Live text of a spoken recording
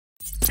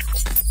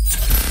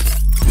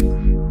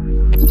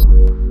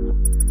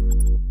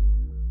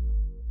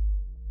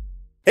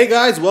Hey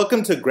guys,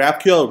 welcome to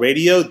GraphQL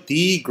Radio,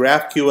 the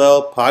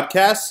GraphQL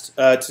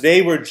podcast.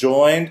 Today we're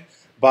joined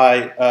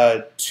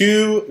by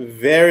two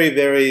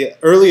very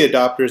early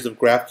adopters of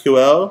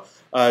GraphQL,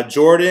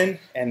 Jordan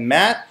and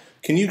Matt.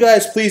 Can you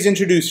guys please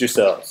introduce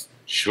yourselves?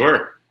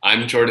 Sure.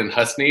 I'm Jordan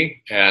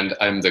HUSNEY, and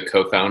I'm the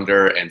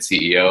co-founder and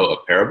CEO of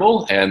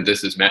Parabol, and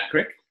this is Matt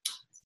KRICK.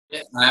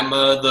 Yeah, I'm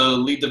the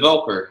lead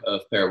developer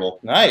of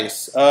Parabol.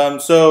 Nice.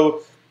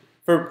 So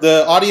for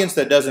the audience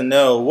that doesn't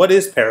know, what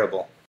is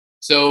Parabol?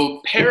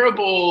 So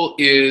Parabol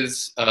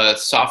is a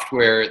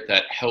software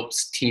that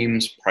helps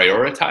teams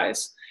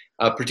prioritize,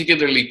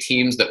 particularly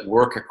teams that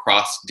work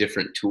across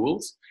different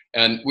tools.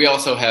 And we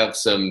also have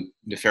some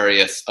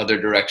nefarious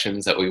other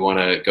directions that we want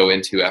to go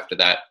into after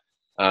that.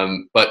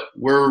 But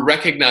we're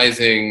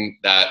recognizing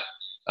that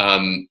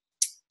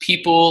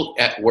people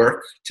at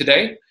work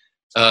today,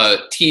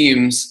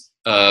 teams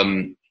are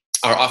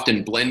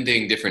often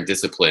blending different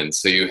disciplines.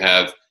 So you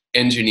have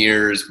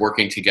engineers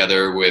working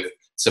together with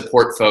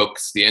support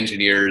folks. The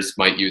engineers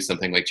might use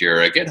something like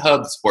Jira or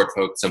GitHub, the support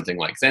folks something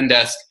like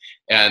Zendesk.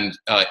 And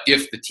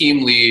if the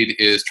team lead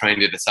is trying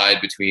to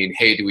decide between,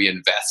 hey, do we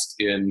invest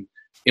in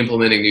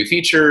implementing new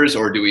features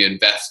or do we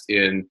invest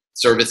in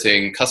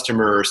servicing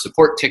customer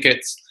support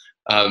tickets,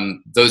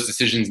 those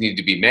decisions need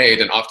to be made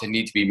and often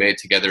need to be made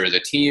together as a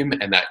team.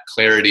 And that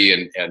clarity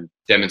and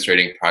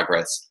demonstrating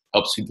progress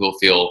helps people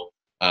feel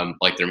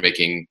like they're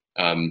making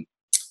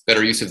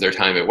better use of their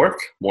time at work,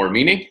 more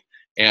meaning,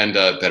 and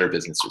better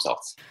business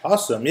results.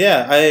 Awesome.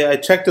 Yeah, I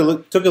took a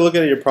look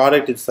at your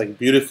product. It's like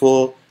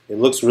beautiful. It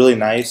looks really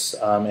nice,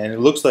 and it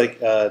looks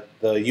like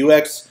the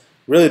UX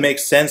really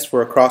makes sense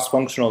for a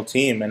cross-functional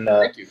team. And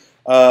Thank you.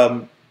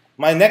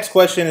 My next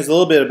question is a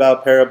little bit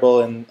about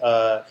Parabol, and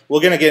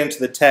we're going to get into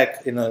the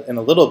tech in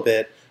a little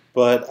bit.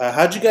 But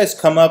how'd you guys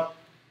come up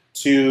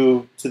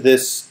to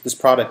this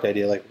product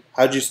idea? Like,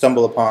 how'd you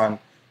stumble upon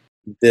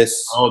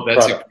this? Oh,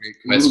 that's product? a great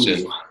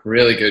question. Ooh.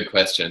 Really good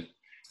question.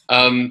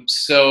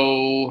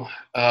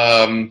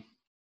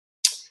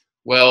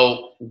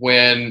 Well,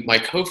 when my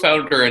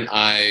co-founder and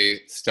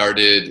I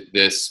started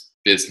this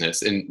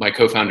business, and my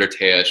co-founder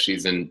Taya,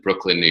 she's in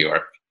Brooklyn, New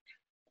York,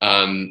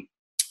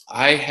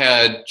 I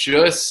had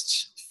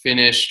just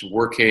finished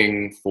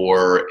working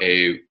for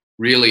a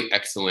really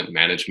excellent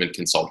management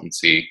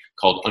consultancy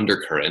called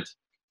Undercurrent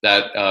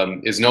that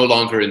is no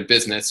longer in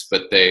business,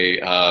 but they,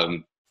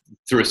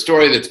 through a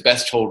story that's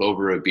best told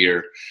over a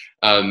beer,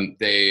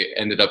 they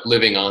ended up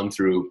living on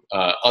through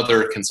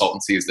other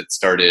consultancies that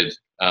started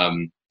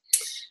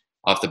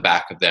off the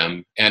back of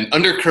them. And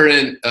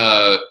Undercurrent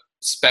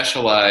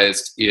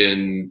specialized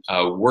in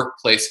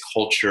workplace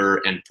culture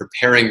and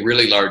preparing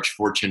really large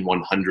Fortune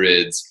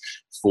 100s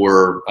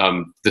for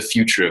the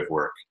future of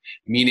work,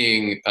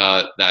 meaning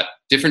that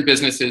different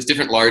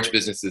large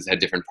businesses had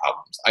different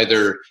problems.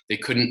 Either they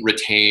couldn't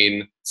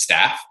retain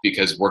staff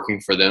because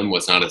working for them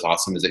was not as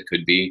awesome as it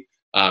could be.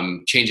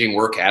 Changing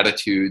work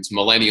attitudes.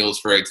 Millennials,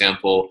 for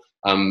example,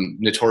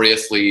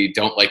 notoriously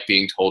don't like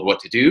being told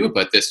what to do,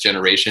 but this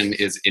generation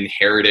is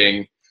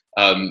inheriting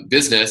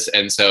business,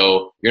 and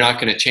so you're not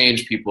going to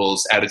change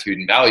people's attitude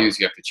and values.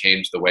 You have to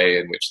change the way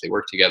in which they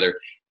work together.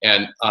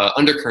 And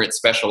Undercurrent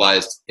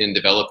specialized in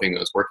developing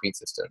those working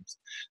systems.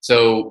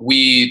 So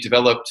we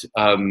developed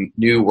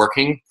new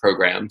working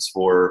programs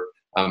for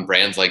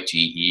brands like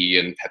GE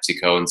and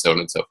PepsiCo and so on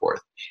and so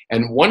forth.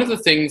 And one of the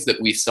things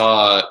that we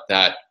saw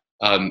that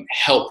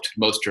helped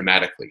most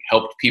dramatically,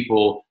 helped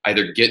people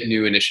either get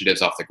new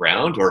initiatives off the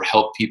ground or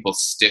help people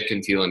stick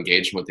and feel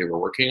engaged in what they were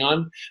working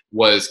on,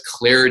 was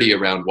clarity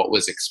around what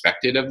was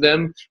expected of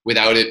them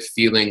without it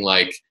feeling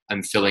like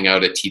I'm filling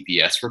out a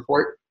TPS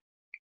report.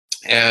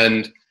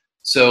 And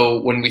so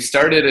when we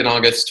started in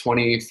August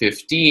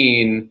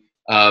 2015,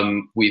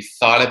 we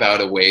thought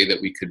about a way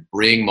that we could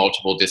bring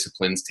multiple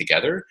disciplines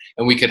together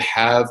and we could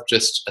have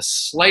just a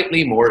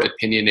slightly more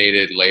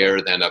opinionated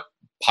layer than a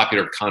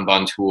popular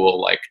Kanban tool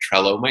like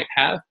Trello might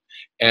have.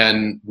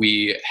 And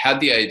we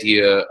had the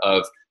idea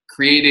of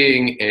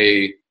creating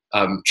a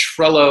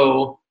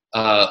Trello-like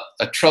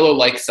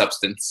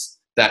substance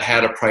that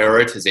had a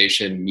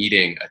prioritization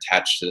meeting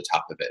attached to the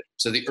top of it.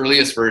 So the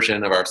earliest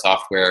version of our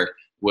software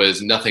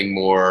was nothing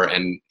more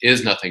and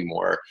is nothing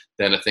more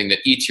than a thing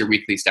that eats your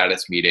weekly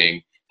status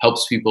meeting,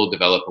 helps people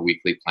develop a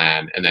weekly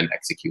plan, and then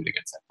execute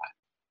against that plan.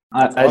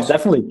 I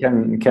definitely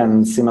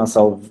can see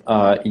myself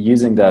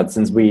using that,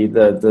 since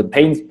the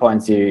pain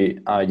points you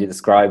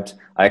described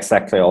are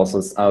exactly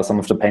also some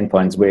of the pain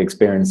points we're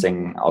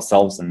experiencing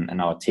ourselves in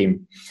our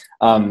team.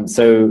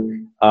 So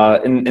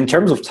in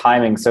terms of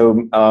timing, so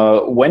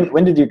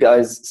when did you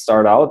guys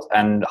start out,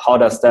 and how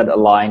does that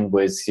align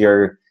with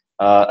your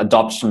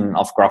adoption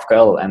of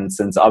GraphQL? And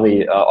since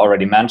Avi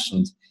already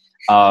mentioned,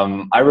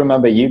 I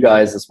remember you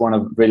guys as one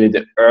of really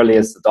the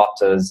earliest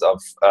adopters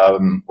of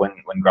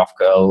when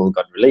GraphQL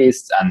got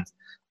released, and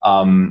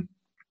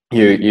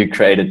you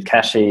created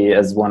Cashay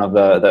as one of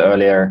the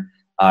earlier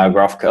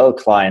GraphQL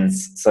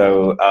clients.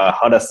 So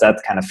how does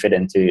that kind of fit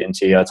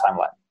into your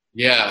timeline?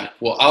 Yeah,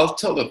 well, I'll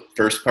tell the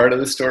first part of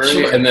the story,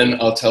 Sure. and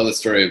then I'll tell the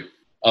story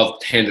I'll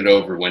hand it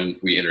over when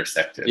we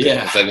intersected.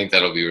 Yeah. Because I think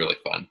that'll be really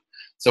fun.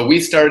 So we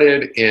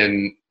started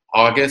in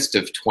August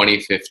of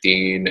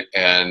 2015,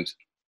 and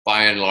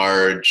by and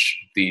large,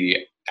 the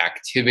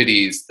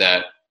activities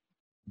that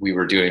we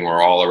were doing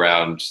were all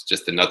around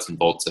just the nuts and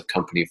bolts of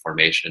company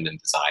formation and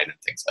design and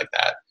things like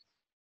that.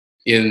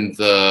 In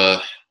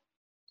the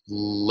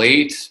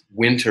late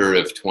winter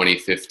of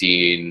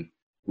 2015,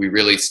 we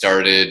really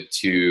started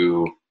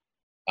to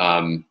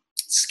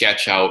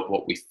sketch out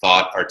what we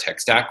thought our tech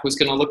stack was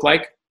going to look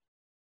like.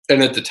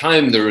 And at the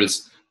time, there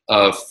was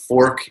a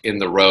fork in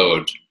the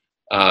road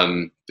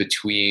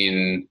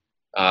between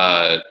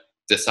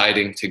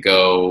deciding to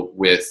go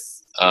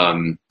with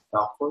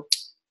Falcor?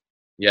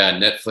 Yeah,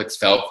 Netflix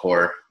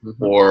Falcor,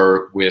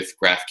 or with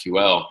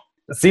GraphQL.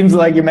 It seems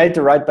like you made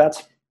the right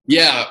bet.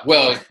 Yeah,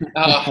 well,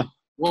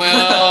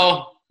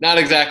 not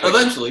exactly.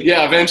 Eventually.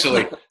 Yeah,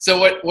 eventually. So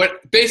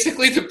what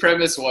basically the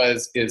premise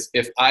is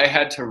if I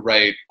had to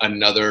write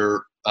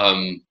another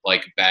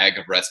like bag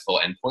of RESTful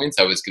endpoints,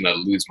 I was gonna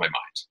lose my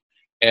mind.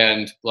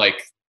 And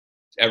like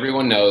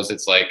everyone knows,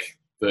 it's like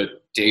the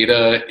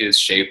data is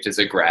shaped as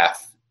a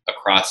graph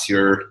across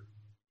your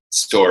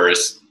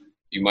stores.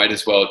 You might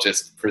as well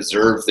just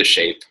preserve the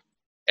shape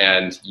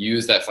and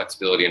use that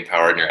flexibility and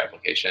power in your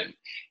application.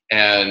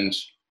 And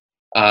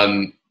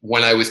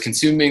when I was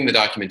consuming the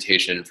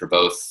documentation for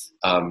both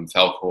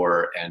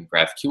Falcor and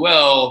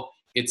GraphQL,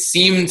 it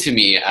seemed to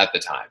me at the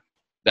time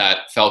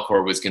that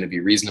Falcor was going to be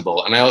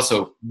reasonable. And I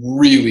also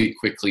really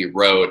quickly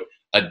wrote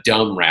a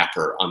dumb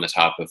wrapper on the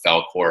top of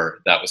Falcor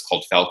that was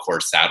called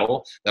Falcor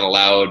Saddle that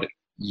allowed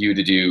you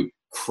to do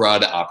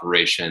CRUD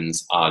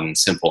operations on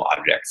simple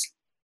objects.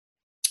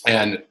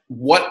 And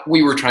what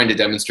we were trying to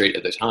demonstrate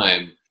at the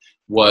time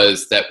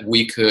was that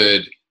we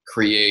could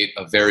create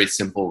a very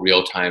simple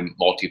real-time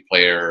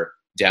multiplayer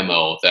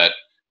demo that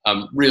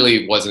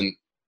really wasn't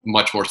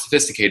much more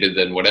sophisticated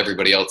than what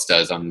everybody else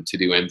does to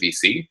do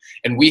MVC.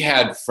 And we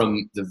had,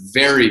 from the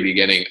very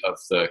beginning of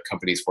the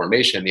company's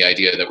formation, the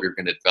idea that we were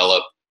going to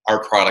develop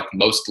our product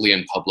mostly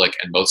in public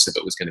and most of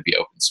it was going to be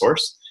open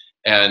source.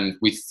 And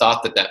we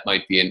thought that that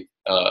might be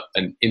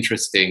an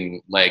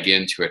interesting leg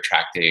into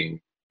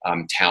attracting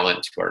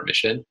talent to our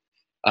mission.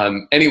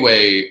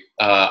 Anyway,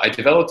 I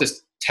developed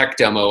this tech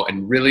demo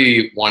and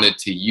really wanted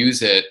to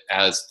use it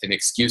as an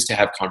excuse to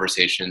have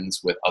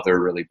conversations with other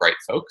really bright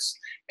folks,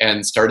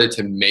 and started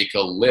to make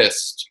a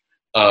list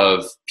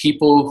of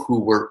people who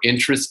were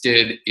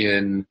interested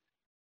in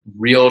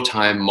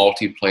real-time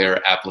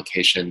multiplayer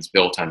applications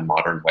built on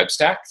modern web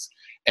stacks.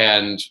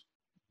 And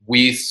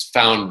we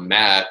found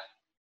Matt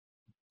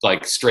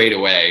like straight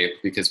away,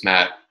 because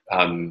Matt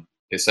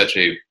is such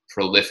a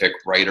prolific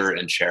writer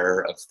and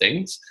sharer of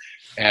things.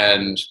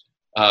 And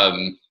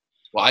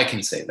well, I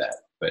can say that,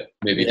 but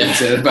maybe you can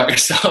say that about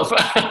yourself.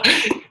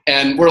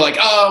 And we're like,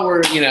 oh,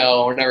 we're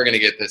never going to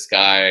get this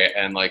guy,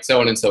 and like so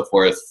on and so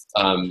forth.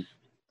 I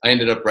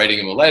ended up writing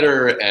him a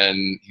letter,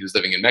 and he was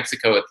living in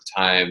Mexico at the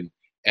time.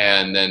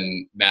 And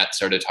then Matt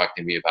started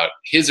talking to me about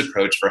his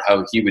approach for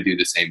how he would do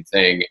the same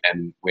thing.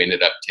 And we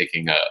ended up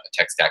taking a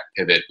tech stack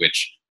pivot,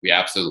 which we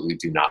absolutely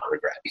do not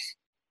regret.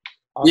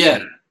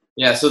 Awesome.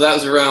 Yeah. So that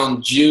was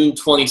around June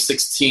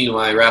 2016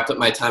 when I wrapped up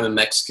my time in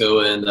Mexico.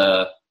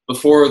 And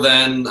before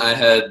then, I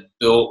had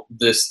built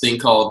this thing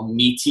called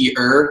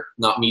meatier,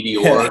 not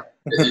meteor.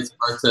 It's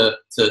hard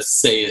to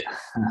say it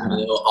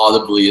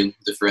audibly and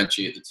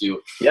differentiate the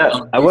two.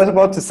 Yeah, I was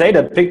about to say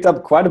that picked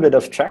up quite a bit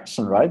of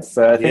traction, right?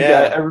 So I think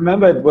I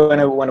remember it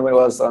when it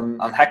was on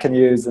Hacker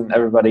News and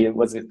everybody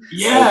was it.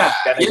 Yeah,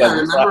 I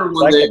remember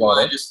one day when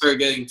I just started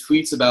getting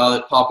tweets about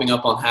it popping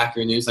up on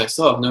Hacker News. I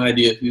still have no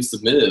idea who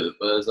submitted it,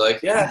 but I was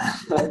like, yeah.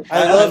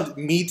 I loved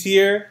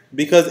Meatier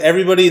because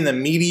everybody in the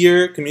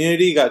Meteor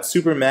community got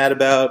super mad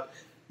about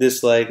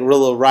this like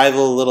real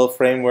rival little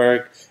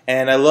framework,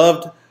 and I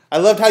loved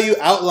how you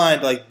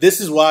outlined, like,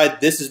 this is why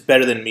this is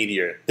better than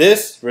Meteor.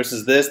 This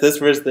versus this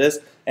versus this.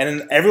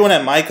 And everyone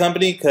at my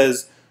company,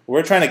 because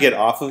we're trying to get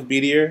off of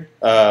Meteor,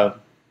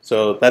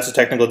 so that's a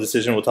technical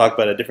decision we'll talk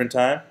about at a different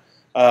time.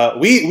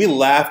 We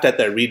laughed at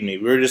that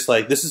README. We were just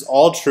like, this is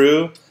all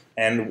true,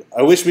 and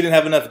I wish we didn't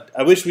have enough.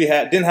 I wish we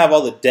didn't have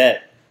all the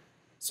debt,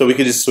 so we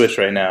could just switch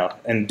right now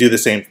and do the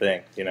same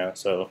thing,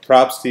 So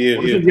props to you.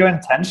 Was it your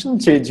intention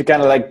to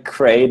kind of like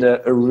create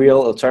a real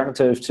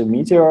alternative to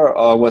Meteor,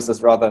 or was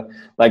this rather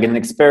like an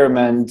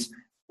experiment?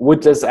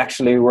 Would this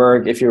actually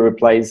work if you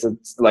replace it,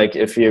 like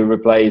if you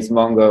replace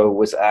Mongo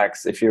with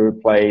X, if you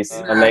replace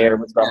a layer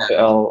with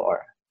GraphQL,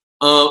 or?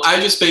 I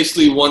just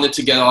basically wanted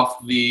to get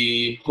off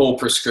the whole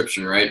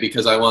prescription, right?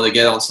 Because I wanted to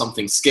get on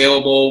something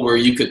scalable where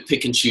you could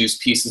pick and choose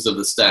pieces of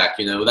the stack.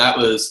 That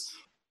was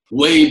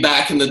way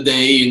back in the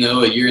day,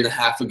 a year and a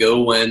half ago,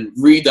 when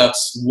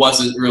Redux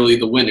wasn't really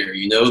the winner.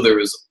 There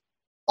was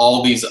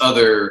all these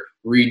other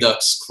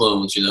Redux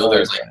clones,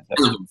 there's like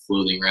 10 of them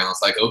floating around.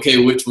 It's like,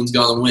 okay, which one's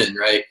gonna win,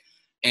 right?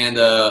 And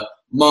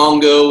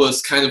Mongo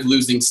was kind of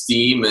losing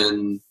steam,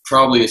 and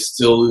probably is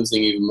still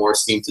losing even more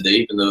steam today,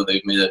 even though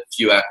they've made a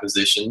few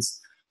acquisitions.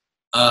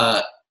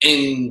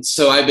 And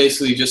so I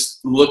basically just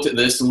looked at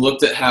this and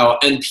looked at how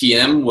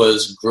NPM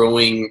was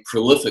growing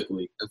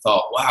prolifically and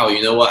thought, wow,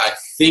 you know what? I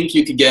think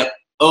you could get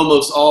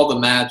almost all the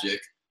magic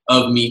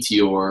of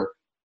Meteor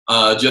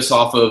just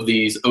off of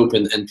these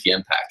open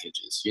NPM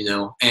packages, you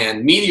know?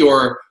 And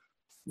Meteor,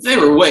 they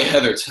were way ahead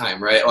of their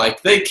time, right?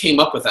 Like, they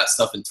came up with that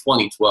stuff in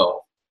 2012.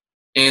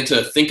 And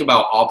to think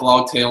about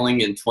oblog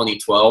tailing in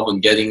 2012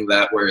 and getting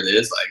that where it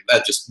is, like,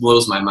 that just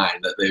blows my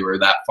mind that they were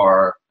that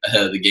far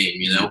ahead of the game,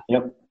 you know?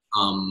 Yep.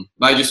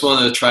 I just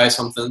wanted to try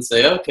something and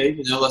say, okay,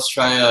 you know, let's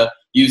try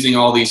using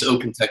all these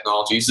open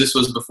technologies. This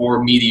was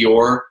before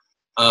Meteor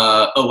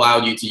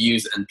allowed you to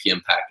use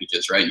NPM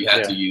packages, right? You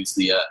had to use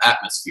the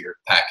Atmosphere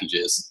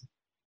packages.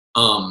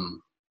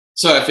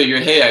 So I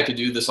figured, hey, I could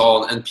do this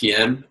all in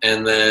NPM.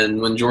 And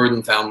then when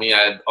Jordan found me, I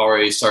had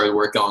already started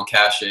working on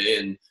Cashay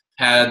and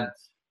had,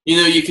 you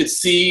know, you could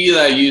see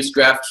that I used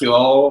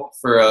GraphQL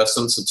for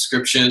some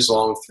subscriptions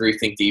along with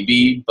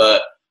RethinkDB,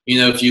 but you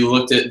know, if you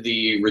looked at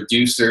the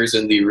reducers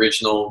in the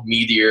original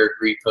Meatier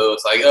repo,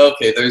 it's like,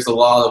 okay, there's a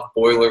lot of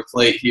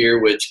boilerplate here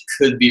which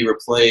could be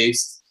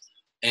replaced.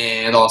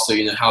 And also,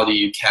 you know, how do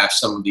you cache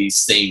some of these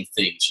same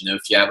things? You know,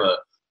 if you have a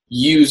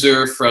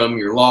user from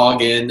your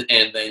login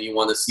and then you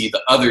want to see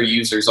the other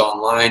users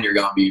online, you're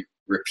going to be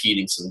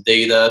repeating some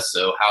data.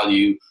 So how do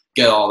you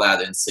get all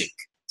that in sync?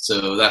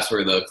 So that's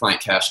where the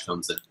client cache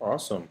comes in.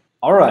 Awesome.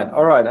 All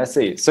right, I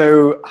see.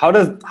 So how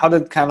did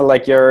kind of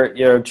like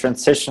your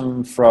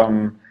transition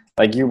from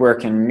like you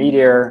work in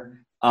Meatier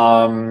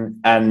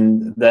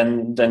and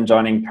then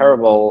joining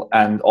Parabol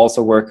and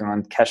also working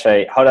on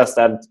Cashay, how does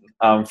that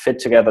fit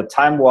together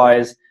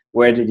time-wise?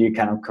 Where did you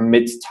kind of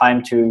commit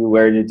time to?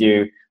 Where did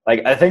you,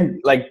 like, I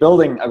think like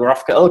building a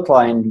GraphQL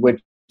client,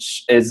 which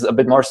is a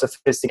bit more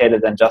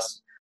sophisticated than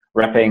just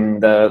wrapping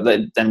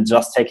than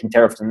just taking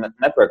care of the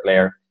network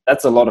layer.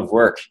 That's a lot of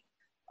work.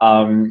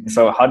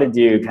 So how did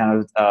you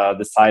kind of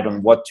decide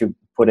on what to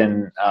put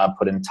in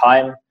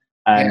time,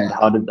 and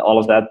how did all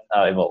of that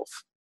evolve?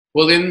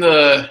 Well, in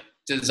the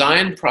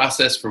design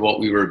process for what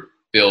we were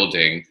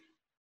building,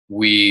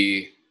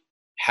 we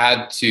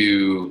had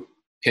to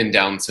pin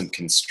down some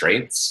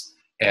constraints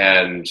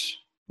and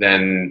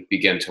then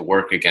begin to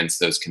work against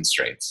those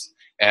constraints.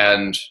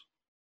 And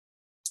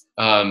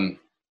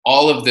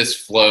all of this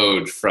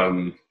flowed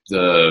from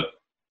the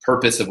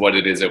purpose of what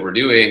it is that we're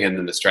doing and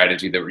then the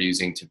strategy that we're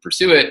using to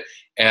pursue it.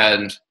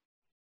 And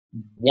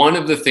one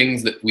of the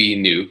things that we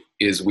knew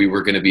is we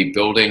were going to be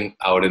building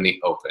out in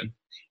the open.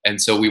 And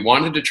so we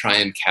wanted to try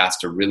and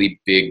cast a really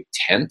big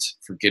tent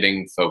for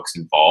getting folks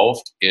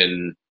involved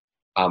in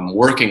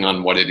working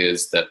on what it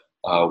is that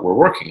we're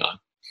working on.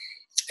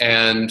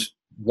 And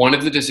one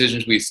of the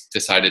decisions we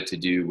decided to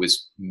do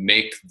was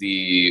make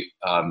the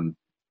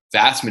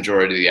vast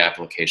majority of the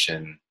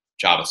application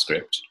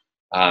JavaScript.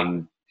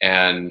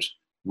 And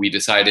we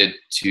decided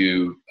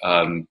to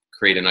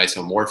create an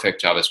isomorphic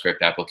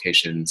JavaScript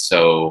application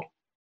so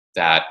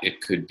that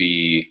it could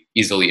be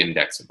easily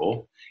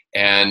indexable.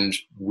 And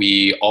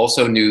we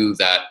also knew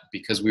that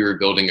because we were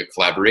building a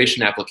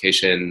collaboration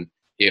application,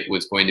 it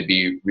was going to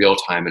be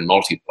real-time and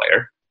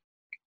multiplayer.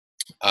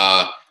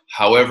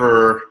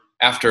 However,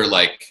 after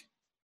like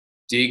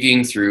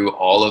digging through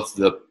all of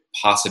the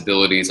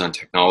possibilities on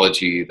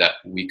technology that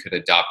we could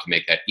adopt to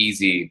make that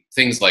easy,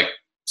 things like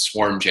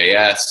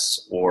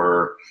Swarm.js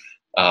or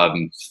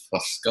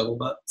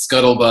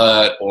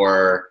Scuttlebutt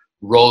or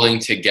rolling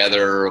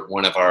together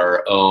one of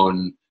our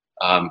own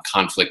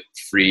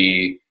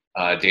conflict-free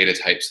data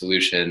type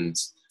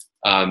solutions,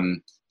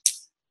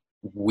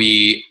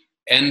 we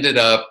ended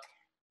up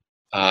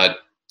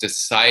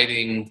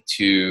deciding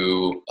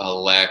to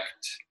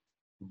elect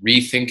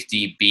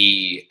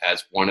RethinkDB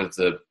as one of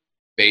the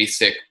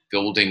basic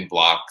building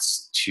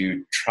blocks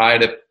to try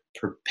to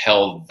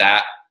propel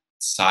that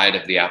side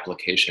of the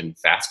application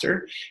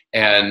faster.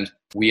 And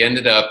we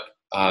ended up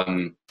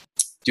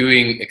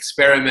doing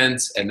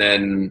experiments and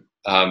then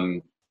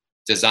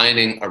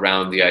designing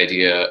around the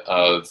idea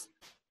of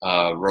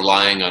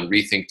relying on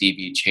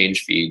RethinkDB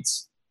change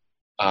feeds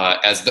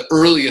as the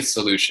earliest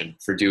solution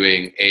for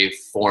doing a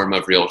form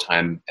of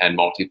real-time and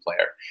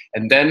multiplayer.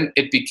 And then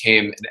it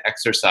became an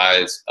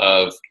exercise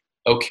of,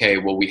 okay,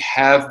 well, we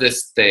have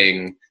this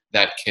thing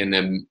that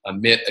can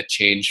emit a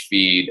change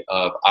feed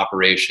of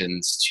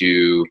operations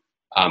to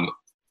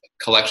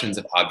collections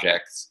of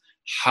objects.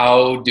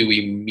 How do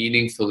we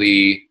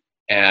meaningfully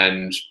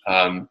and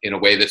in a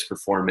way that's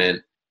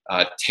performant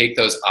take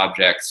those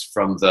objects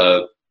from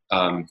a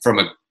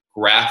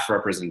graph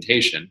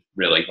representation,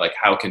 really? Like,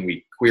 how can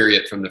we query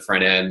it from the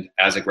front end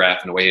as a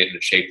graph in a way in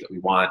a shape that we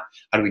want?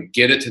 How do we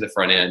get it to the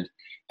front end?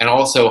 And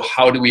also,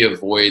 how do we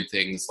avoid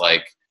things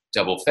like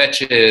double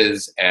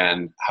fetches,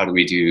 and how do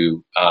we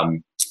do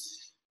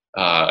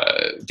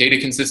data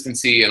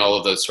consistency and all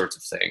of those sorts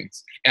of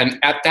things? And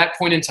at that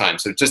point in time,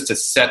 so just to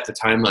set the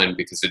timeline,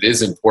 because it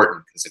is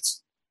important, because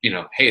it's, you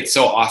know, hey, it's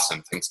so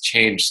awesome, things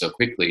change so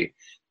quickly.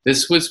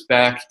 This was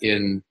back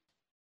in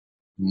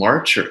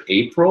March or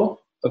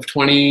April of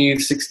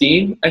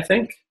 2016, I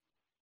think.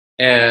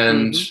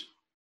 And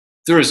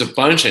there was a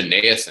bunch of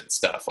nascent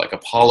stuff. Like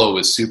Apollo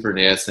was super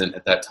nascent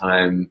at that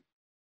time.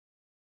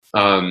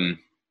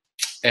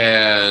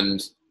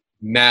 And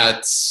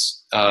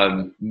Matt's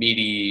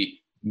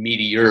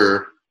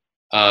meatier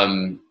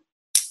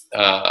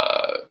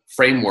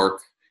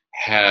framework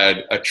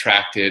had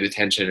attracted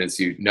attention, as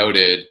you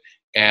noted,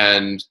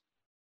 and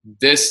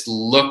this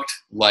looked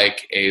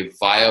like a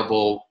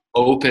viable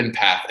open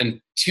path. And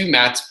to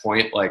Matt's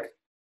point, like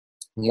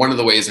one of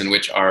the ways in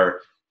which our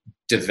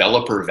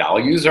developer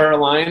values are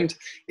aligned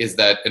is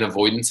that an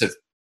avoidance of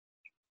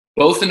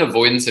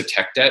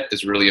tech debt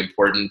is really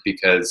important,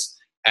 because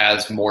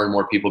as more and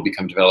more people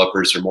become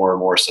developers or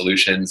more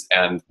solutions,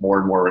 and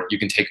more you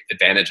can take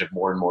advantage of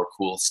more and more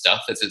cool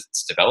stuff as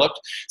it's developed.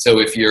 So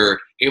if you're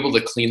able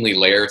to cleanly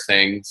layer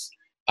things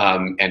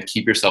and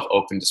keep yourself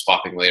open to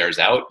swapping layers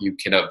out, you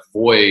can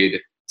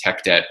avoid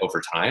tech debt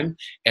over time.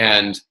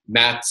 And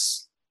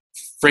Matt's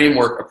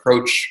framework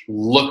approach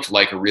looked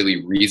like a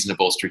really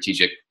reasonable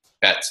strategic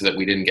bet, so that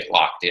we didn't get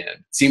locked in. It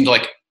seemed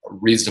like a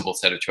reasonable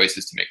set of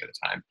choices to make at the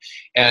time.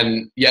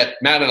 And yet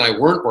Matt and I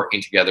weren't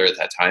working together at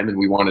that time, and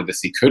we wanted to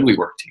see, could we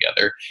work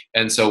together?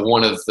 And so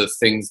one of the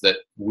things that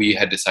we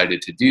had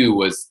decided to do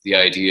was the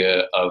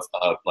idea of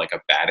like a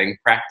batting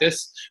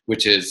practice,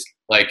 which is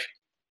like,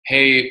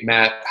 hey,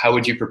 Matt, how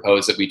would you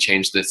propose that we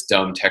change this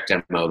dumb tech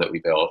demo that we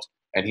built?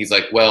 And he's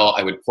like, well,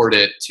 I would port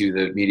it to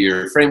the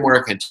Meteor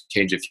framework and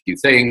change a few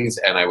things.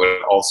 And I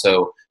would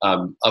also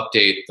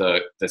update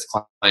this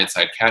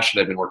client-side cache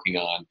that I've been working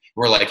on.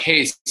 We're like,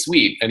 hey,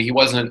 sweet. And he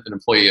wasn't an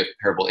employee of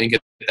Parabol Inc.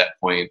 at that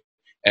point.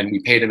 And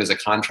we paid him as a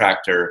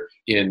contractor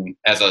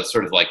as a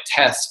sort of like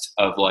test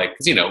of like,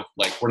 'cause, you know,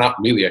 like we're not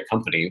really a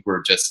company.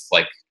 We're just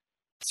like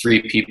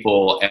 3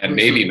 people and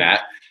maybe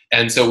Matt.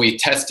 And so we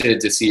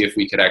tested to see if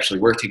we could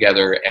actually work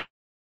together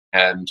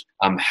and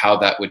how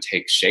that would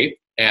take shape.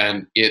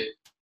 And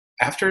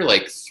after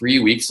like 3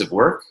 weeks of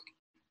work,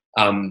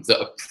 the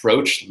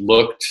approach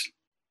looked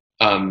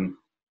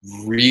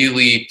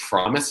really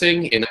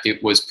promising, and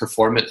it was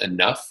performant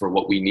enough for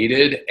what we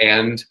needed.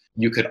 And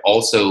you could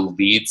also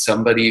lead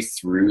somebody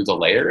through the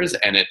layers,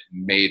 and it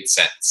made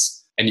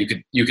sense. And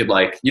you could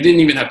like, you didn't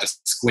even have to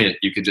squint.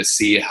 You could just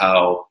see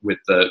how with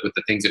the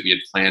things that we had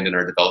planned in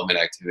our development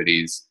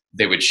activities,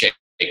 they would shake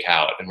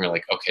out, and we're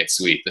like, okay,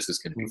 sweet, this is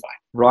going to be fine.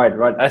 Right.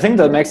 I think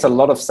that makes a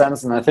lot of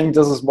sense, and I think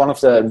this is one of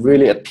the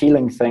really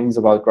appealing things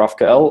about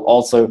GraphQL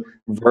also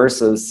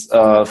versus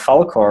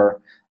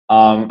Falcor.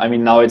 I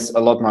mean, now it's a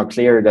lot more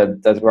clear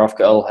that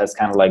GraphQL has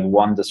kind of like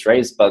won this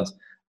race, but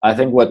I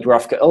think what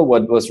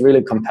was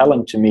really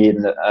compelling to me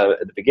at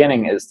the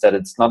beginning is that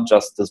it's not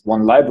just this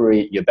one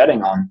library you're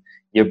betting on.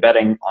 You're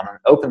betting on an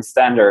open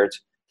standard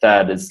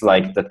that is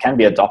like, that can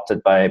be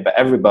adopted by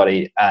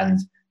everybody,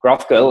 and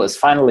GraphQL is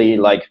finally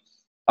like,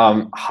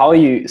 how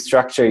you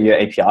structure your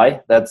API.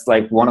 That's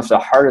like one of the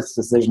hardest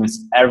decisions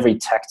every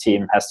tech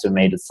team has to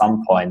make at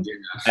some point.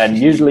 Yeah. And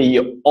usually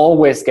you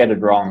always get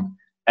it wrong.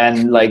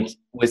 And like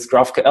with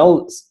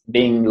GraphQL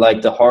being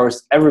like the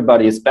horse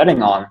everybody is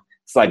betting on,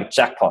 it's like a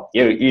jackpot.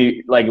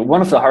 You like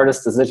one of the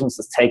hardest decisions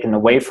is taken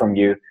away from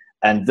you.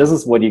 And this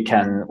is what you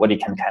can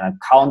kind of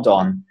count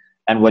on,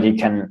 and what you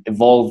can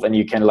evolve, and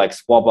you can like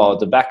swap out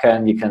the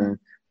backend. You can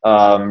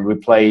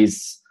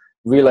replace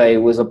Relay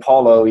with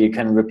Apollo. You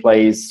can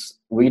replace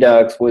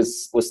Redux with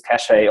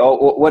cashay,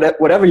 or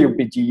whatever you're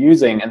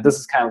using, and this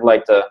is kind of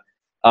like the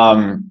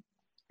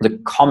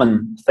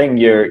common thing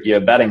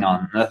you're betting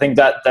on. And I think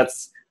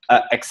that's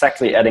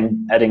exactly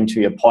adding to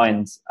your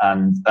point,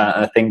 and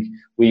I think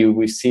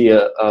we see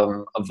a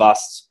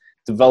vast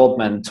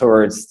development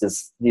towards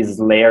these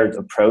layered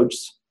approach.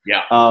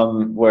 Yeah.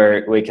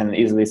 Where we can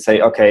easily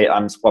say, okay,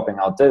 I'm swapping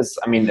out this.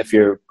 I mean, if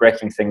you're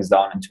breaking things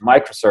down into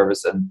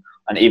microservice and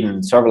even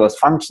serverless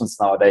functions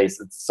nowadays,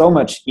 it's so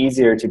much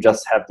easier to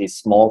just have these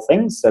small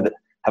things that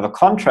have a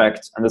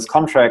contract, and this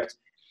contract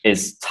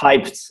is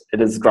typed,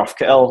 it is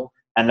GraphQL,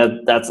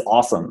 and that's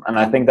awesome. And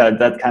I think that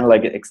kind of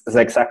like is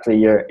exactly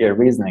your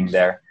reasoning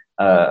there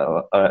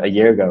a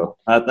year ago.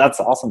 That's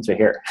awesome to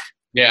hear.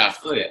 Yeah.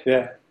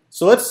 Yeah.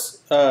 So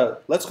let's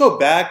go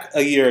back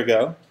a year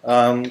ago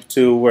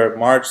to where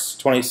March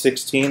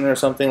 2016 or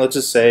something. Let's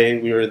just say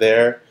we were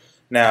there.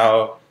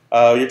 Now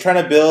you're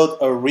trying to build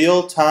a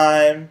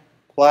real-time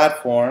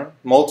platform,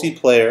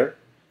 multiplayer,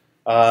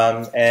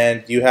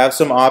 and you have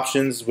some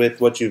options with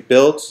what you've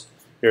built.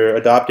 You're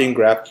adopting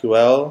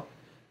GraphQL,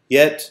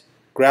 yet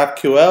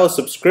GraphQL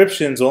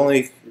subscriptions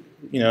only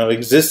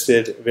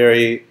existed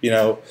very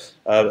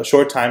a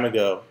short time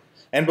ago.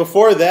 And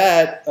before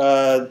that,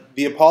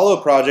 the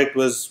Apollo project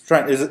was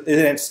and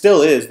it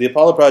still is. The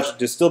Apollo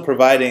project is still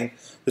providing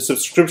the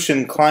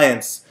subscription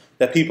clients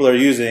that people are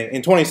using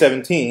in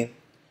 2017.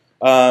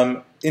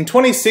 In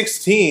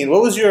 2016,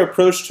 what was your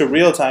approach to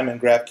real-time in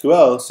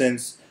GraphQL,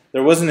 since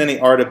there wasn't any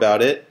art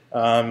about it?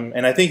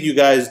 And I think you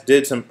guys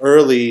did some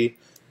early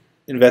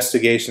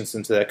investigations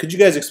into that. Could you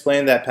guys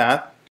explain that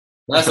path?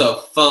 That's a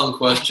fun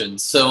question.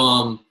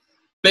 So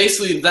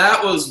basically,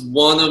 that was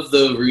one of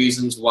the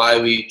reasons why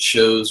we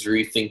chose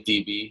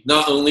RethinkDB.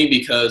 Not only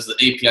because the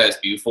API is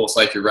beautiful, it's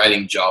like you're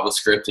writing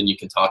JavaScript and you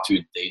can talk to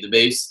a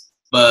database,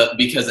 but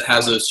because it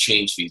has those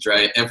change feeds,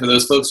 right? And for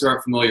those folks who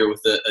aren't familiar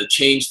with it, a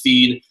change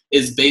feed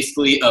is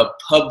basically a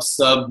pub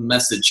sub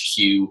message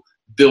queue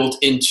built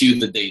into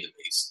the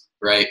database,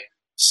 right?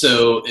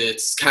 So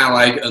it's kind of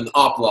like an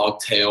oplog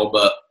tail,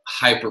 but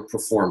hyper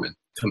performant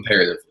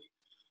comparatively.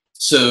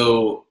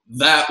 So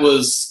that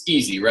was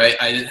easy, right?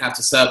 I didn't have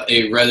to set up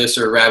a Redis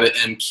or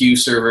RabbitMQ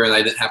server, and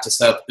I didn't have to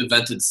set up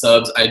evented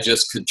subs. I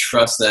just could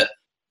trust that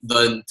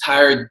the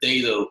entire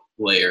data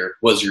layer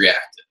was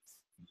reactive.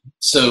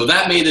 So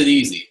that made it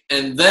easy.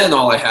 And then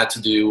all I had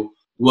to do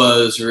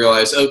was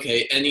realize,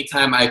 okay,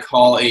 anytime I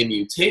call a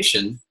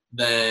mutation,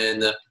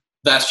 then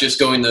that's just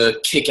going to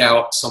kick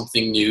out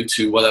something new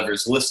to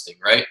whatever's listing,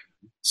 right?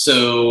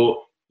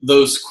 So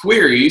those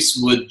queries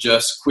would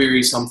just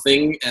query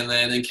something, and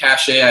then in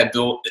Cashay, I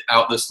built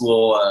out this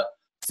little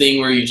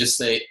thing where you just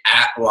say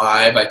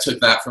 @live. I took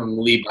that from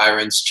Lee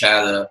Byron's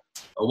chat a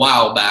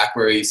while back,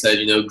 where he said,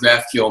 you know,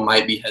 GraphQL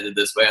might be headed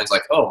this way. I was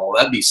like, oh, well,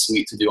 that'd be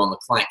sweet to do on the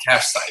client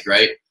cache side,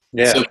 right?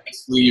 Yeah. So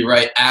basically, you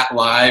write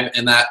 @live,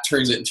 and that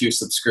turns it into a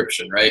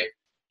subscription, right?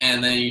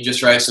 And then you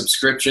just write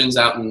subscriptions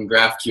out in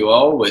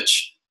GraphQL,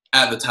 which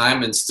at the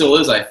time, and still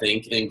is, I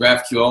think, in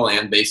GraphQL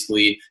land,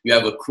 basically, you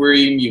have a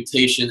query,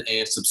 mutation,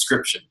 and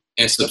subscription.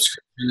 And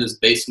subscription is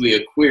basically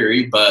a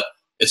query, but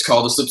it's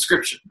called a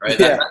subscription, right?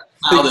 Yeah,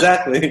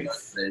 exactly.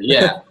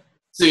 Yeah.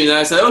 So, you know,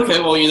 I said, okay,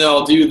 well, you know,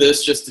 I'll do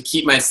this just to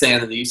keep my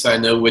sanity so I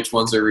know which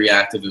ones are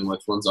reactive and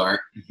which ones aren't.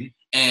 Mm-hmm.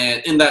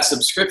 And in that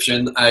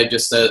subscription, I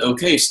just said,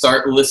 okay,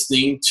 start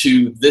listening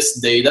to this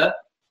data,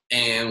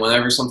 and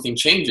whenever something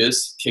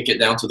changes, kick it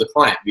down to the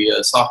client via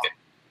a socket.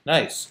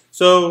 Nice.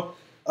 So,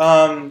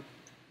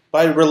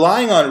 by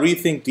relying on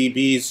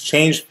RethinkDB's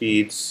change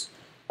feeds,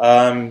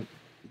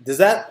 does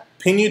that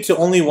pin you to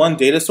only one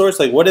data source?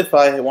 Like, what if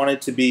I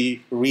wanted to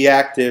be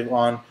reactive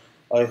on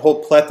a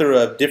whole plethora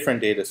of different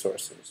data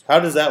sources? How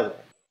does that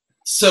work?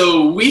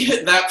 So we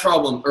hit that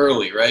problem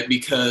early, right?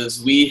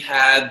 Because we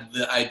had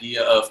the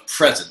idea of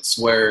presence,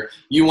 where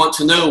you want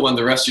to know when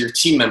the rest of your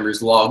team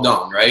members logged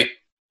on, right?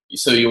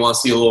 So you want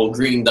to see a little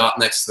green dot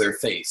next to their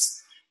face.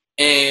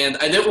 And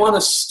I didn't want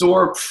to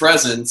store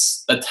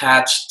presence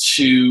attached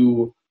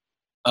to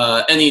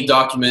any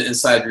document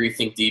inside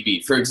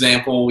RethinkDB. For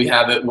example, we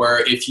have it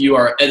where if you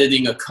are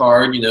editing a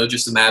card, you know,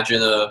 just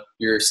imagine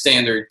your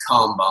standard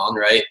Kanban,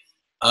 right?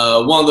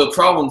 One of the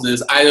problems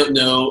is I don't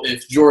know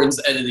if Jordan's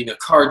editing a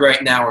card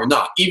right now or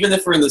not, even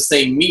if we're in the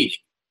same meeting.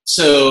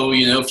 So,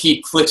 you know, if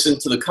he clicks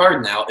into the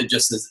card now, it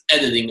just says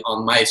editing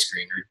on my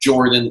screen, or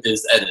Jordan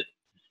is editing.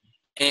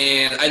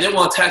 And I didn't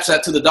want to attach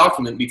that to the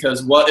document,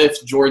 because what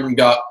if Jordan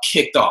got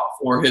kicked off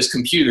or his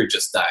computer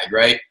just died,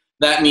 right?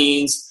 That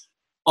means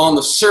on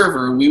the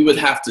server, we would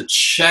have to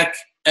check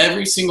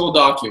every single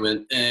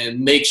document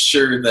and make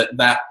sure that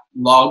that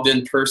logged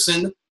in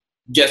person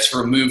gets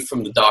removed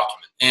from the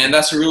document. And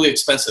that's a really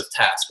expensive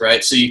task,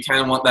 right? So you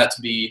kind of want that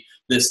to be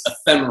this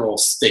ephemeral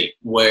state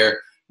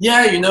where,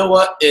 yeah, you know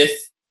what, if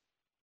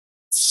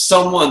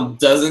someone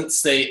doesn't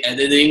say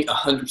editing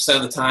 100%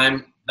 of the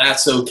time,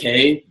 that's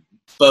okay.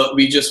 But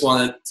we just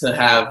want it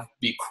to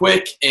be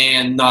quick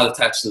and not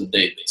attached to the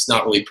database,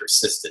 not really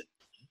persistent.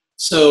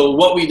 So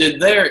what we did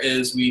there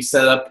is we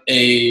set up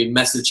a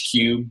message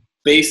queue,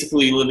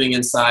 basically living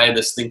inside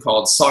this thing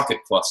called socket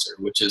cluster,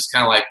 which is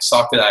kind of like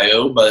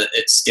socket.io, but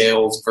it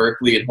scales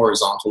vertically and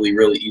horizontally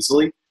really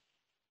easily.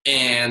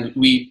 And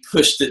we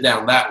pushed it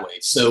down that way.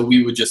 So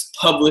we would just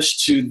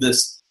publish to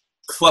this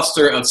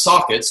cluster of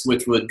sockets,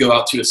 which would go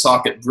out to a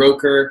socket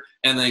broker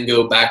and then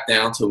go back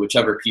down to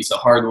whichever piece of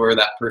hardware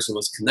that person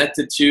was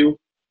connected to.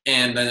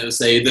 And then it would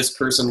say, this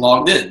person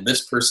logged in,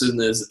 this person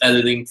is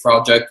editing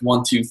project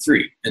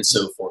 123, and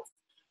so forth.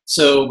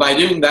 So by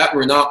doing that,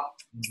 we're not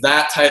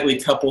that tightly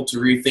coupled to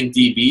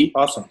RethinkDB.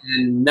 Awesome.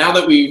 And now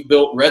that we've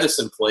built Redis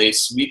in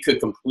place, we could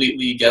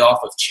completely get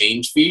off of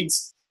change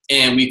feeds,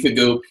 and we could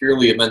go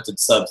purely evented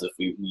subs if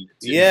we needed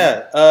to.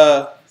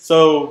 Yeah.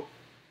 So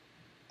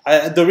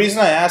the reason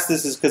I asked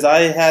this is because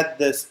I had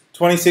this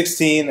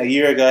 2016, a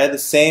year ago, I had the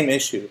same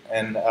issue,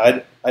 and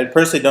I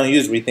personally don't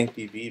use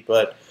RethinkDB,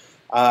 but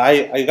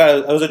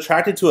I was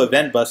attracted to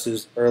event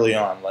buses early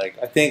on. Like,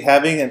 I think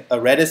having a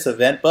Redis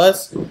event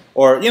bus,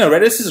 or, you know,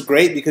 Redis is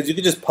great because you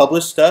can just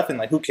publish stuff and,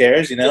 like, who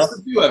cares, you know?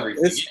 Just do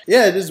everything.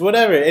 Just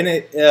whatever. And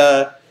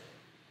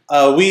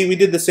we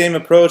did the same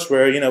approach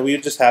where, you know, we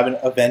would just have an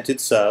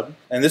evented sub,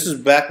 and this was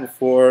back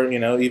before, you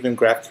know, even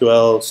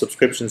GraphQL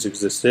subscriptions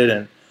existed,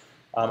 and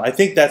I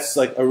think that's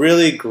like a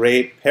really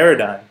great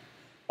paradigm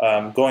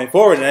going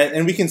forward,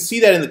 and we can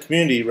see that in the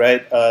community,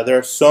 right? There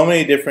are so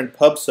many different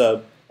pub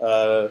sub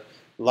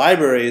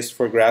libraries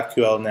for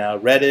GraphQL now.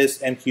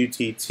 Redis,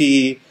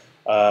 MQTT.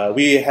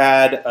 We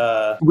at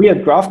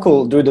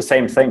GraphQL do the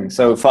same thing.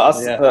 So for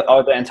us,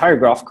 the entire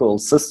GraphQL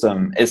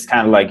system is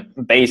kind of like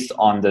based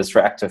on this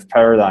reactive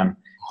paradigm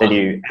that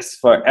as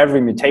for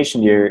every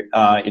mutation you're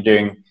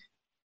doing,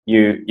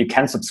 you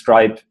can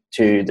subscribe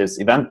to this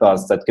event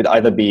bus that could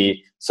either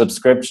be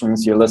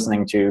subscriptions you're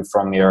listening to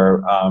from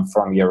your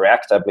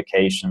React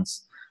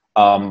applications,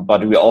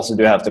 but we also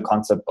do have the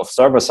concept of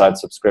server-side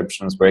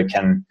subscriptions where you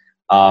can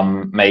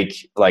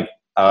make like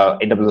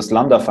AWS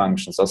Lambda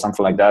functions or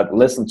something like that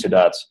listen to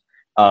that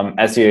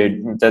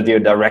that you're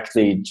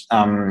directly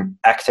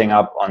acting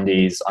up on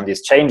these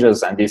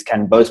changes, and these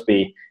can both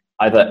be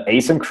either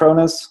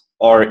asynchronous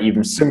or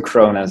even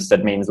synchronous.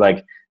 That means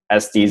like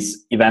as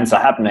these events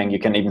are happening, you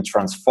can even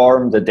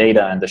transform the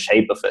data and the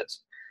shape of it.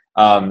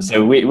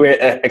 So we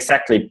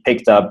exactly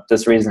picked up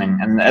this reasoning,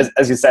 and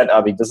as you said,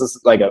 Avi, this is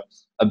like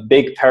a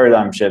big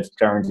paradigm shift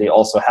currently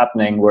also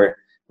happening where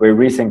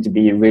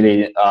RethinkDB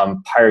really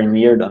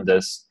pioneered on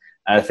this.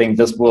 And I think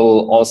this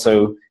will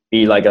also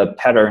be like a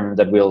pattern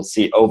that we'll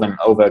see over and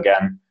over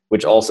again,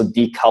 which also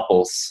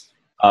decouples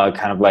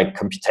kind of like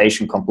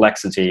computation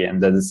complexity,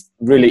 and that is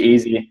really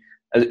easy.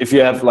 If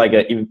you have like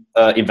a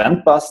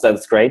event bus,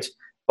 that's great,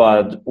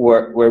 but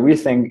where we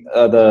think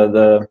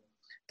the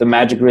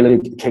magic really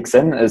kicks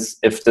in is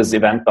if this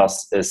event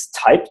bus is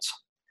typed,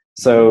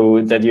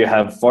 so that you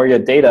have for your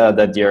data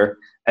that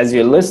as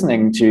you're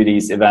listening to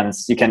these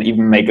events, you can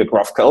even make a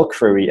GraphQL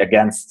query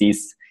against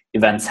these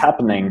events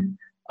happening,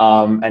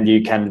 and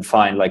you can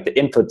find like the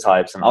input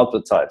types and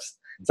output types.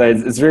 So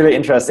it's really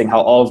interesting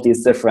how all of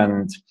these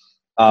different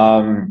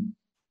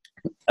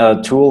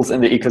tools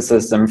in the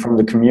ecosystem, from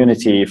the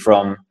community,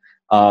 from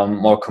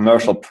more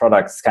commercial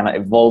products, kind of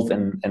evolve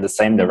in the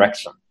same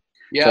direction.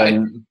 Yeah,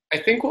 so, I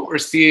think what we're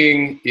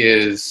seeing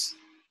is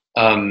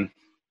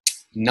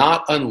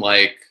not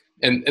unlike,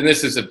 and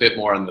this is a bit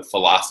more on the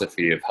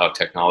philosophy of how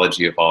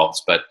technology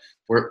evolves, but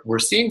we're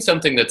seeing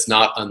something that's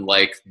not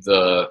unlike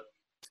the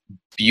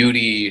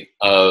beauty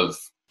of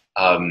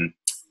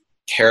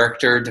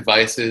character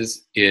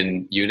devices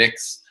in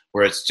Unix,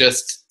 where it's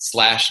just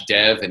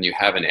 /dev and you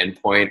have an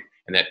endpoint,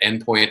 and that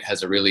endpoint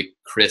has a really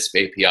crisp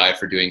API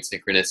for doing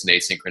synchronous and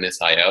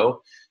asynchronous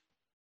I/O.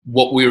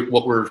 What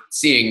we're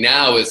seeing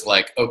now is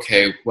like,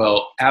 okay,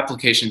 well,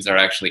 applications are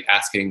actually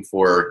asking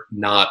for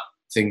not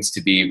things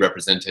to be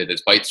represented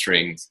as byte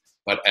strings,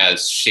 but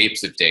as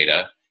shapes of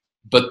data.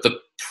 But the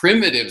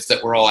primitives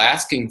that we're all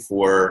asking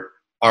for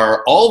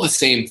are all the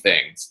same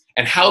things.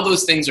 And how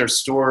those things are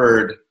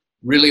stored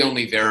really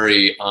only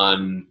vary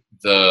on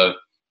the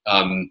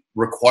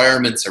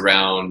requirements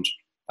around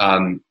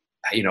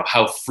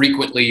how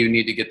frequently you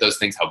need to get those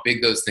things, how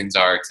big those things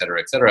are, et cetera,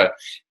 et cetera.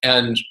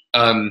 And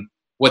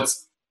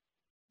what's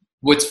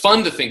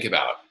fun to think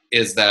about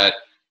is that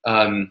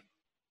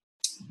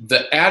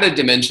the added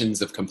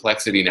dimensions of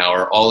complexity now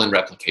are all in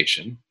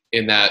replication,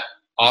 in that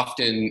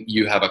often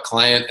you have a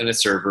client and a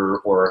server,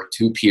 or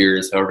two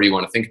peers, however you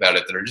want to think about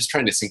it, that are just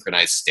trying to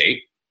synchronize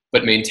state,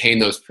 but maintain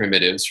those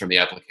primitives from the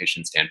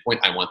application standpoint.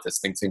 I want this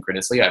thing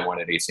synchronously, I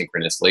want it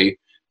asynchronously.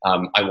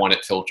 I want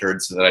it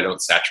filtered so that I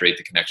don't saturate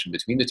the connection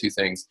between the two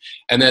things.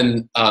 And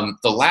then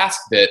the last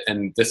bit,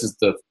 and this is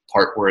the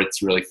part where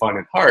it's really fun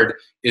and hard,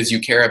 is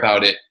you care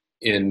about it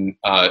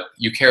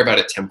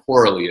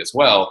temporally as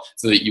well,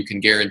 so that you can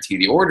guarantee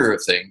the order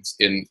of things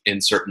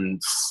in certain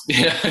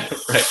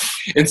right,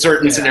 in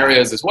certain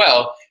scenarios as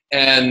well.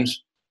 And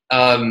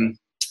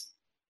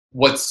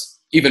what's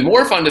even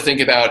more fun to think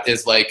about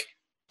is like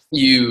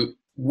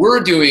we're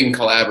doing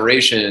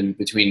collaboration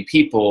between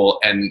people,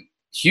 and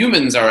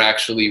humans are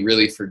actually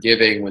really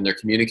forgiving when they're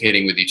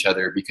communicating with each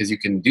other, because you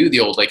can do the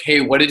old like, hey,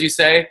 what did you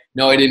say?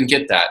 No, I didn't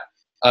get that.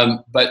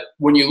 But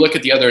when you look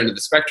at the other end of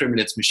the spectrum, and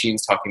it's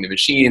machines talking to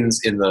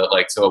machines in the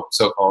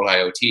so-called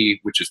IoT,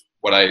 which is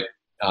what I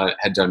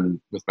had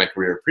done with my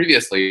career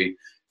previously,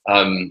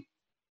 all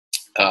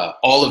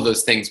of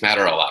those things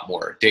matter a lot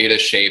more. Data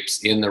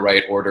shapes in the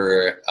right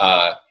order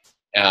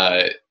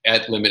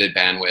at limited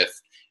bandwidth.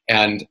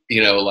 And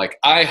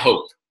I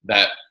hope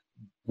that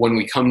when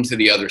we come to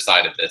the other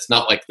side of this,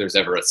 not like there's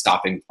ever a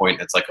stopping point,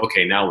 it's like,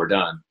 okay, now we're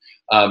done.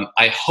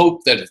 I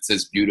hope that it's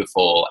as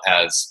beautiful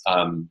as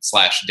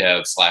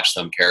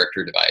 /dev/some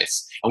character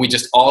device. And we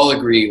just all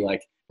agree,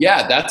 like,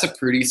 yeah, that's a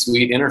pretty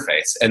sweet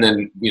interface. And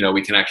then,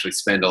 we can actually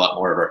spend a lot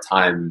more of our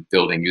time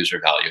building user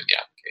value in the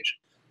application.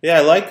 Yeah,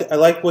 I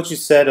like what you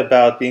said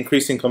about the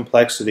increasing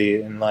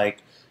complexity, and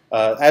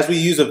as we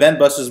use event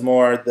buses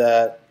more,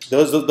 that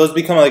those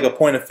become like a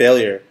point of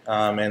failure.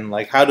 And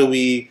like, how do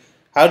we,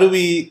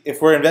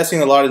 if we're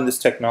investing a lot in this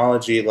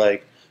technology,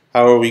 like,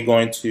 how are we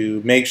going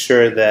to make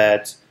sure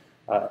that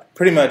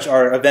pretty much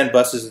our event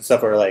buses and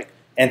stuff are like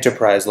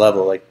enterprise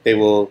level, like they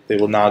will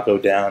not go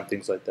down,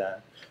 things like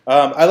that.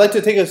 I'd like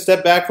to take a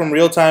step back from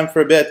real time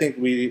for a bit. I think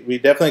we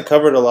definitely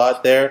covered a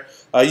lot there.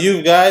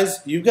 You guys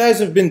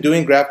have been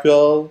doing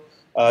GraphQL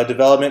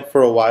development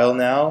for a while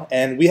now,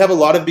 and we have a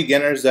lot of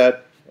beginners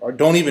that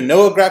don't even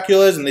know what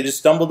GraphQL is, and they just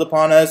stumbled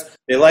upon us.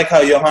 They like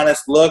how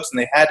Johannes looks, and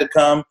they had to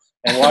come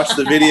and watch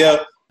the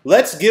video.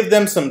 Let's give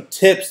them some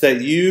tips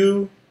that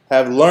you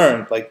have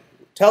learned. Like,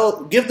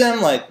 give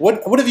them like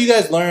what have you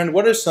guys learned?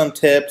 What are some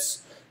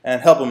tips, and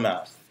help them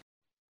out?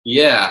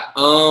 Yeah,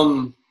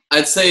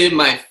 I'd say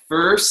my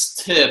first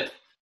tip,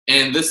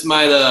 and this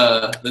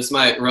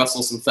might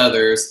rustle some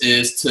feathers,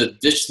 is to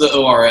ditch the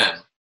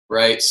ORM.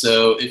 Right.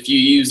 So if you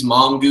use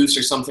Mongoose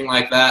or something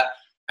like that,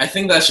 I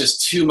think that's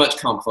just too much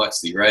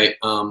complexity. Right.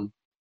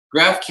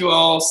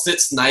 GraphQL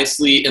sits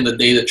nicely in the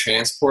data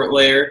transport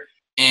layer.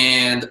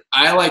 And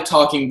I like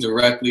talking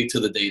directly to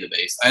the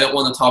database. I don't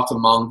want to talk to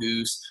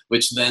Mongoose,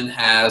 which then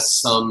has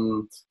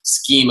some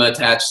schema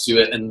attached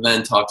to it, and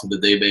then talk to the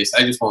database.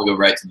 I just want to go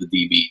right to the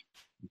DB.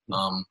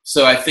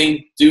 So I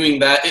think doing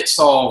that, it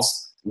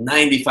solves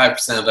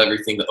 95% of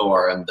everything that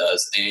ORM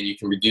does, and you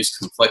can reduce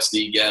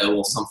complexity, get a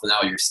little something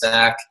out of your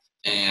stack,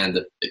 and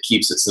it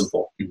keeps it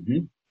simple.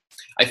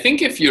 I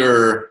think if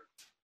you're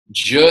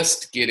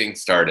just getting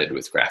started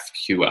with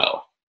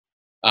GraphQL,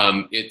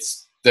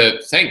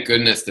 thank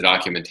goodness the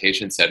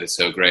documentation set is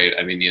so great.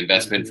 I mean, the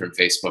investment from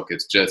Facebook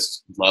is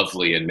just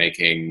lovely in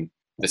making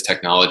this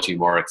technology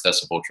more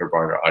accessible to a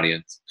broader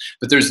audience.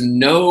 But there's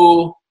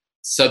no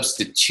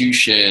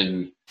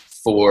substitution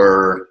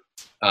for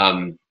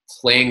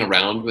playing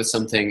around with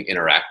something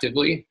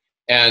interactively.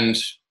 And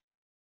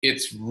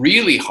it's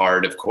really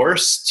hard, of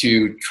course,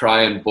 to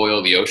try and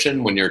boil the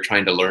ocean when you're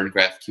trying to learn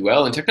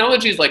GraphQL. And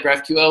technologies like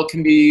GraphQL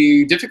can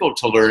be difficult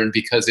to learn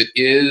because it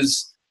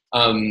is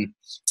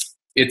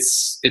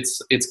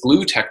it's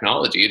glue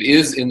technology. It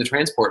is in the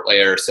transport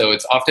layer, so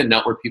it's often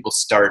not where people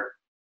start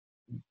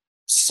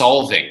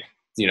solving.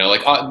 You know,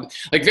 like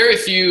very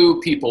few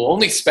people,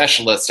 only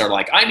specialists are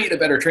like, I need a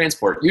better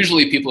transport.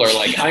 Usually people are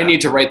like, I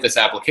need to write this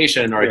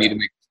application, or I need to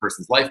make this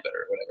person's life better,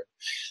 or whatever.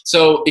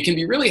 So it can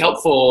be really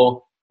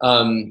helpful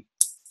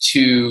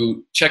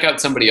to check out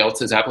somebody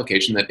else's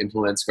application that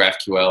implements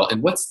GraphQL.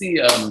 And what's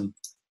the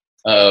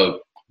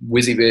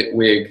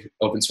WYSIWYG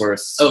open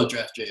source? Oh,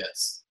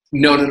 Draft.js.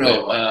 No.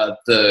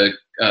 The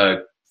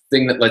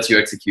thing that lets you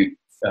execute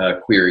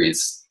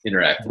queries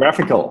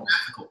interactively.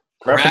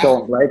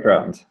 GraphQL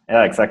playground.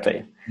 Yeah,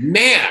 exactly.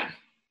 Man,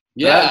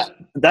 yeah.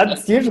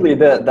 That's usually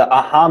the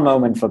aha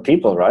moment for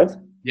people, right?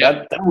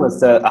 Yeah. That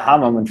was the aha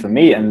moment for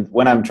me. And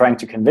when I'm trying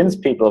to convince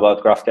people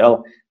about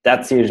GraphQL,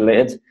 that's usually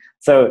it.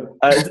 So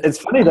it's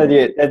funny that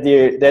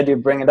you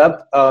bring it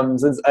up.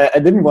 Since I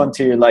didn't want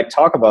to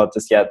talk about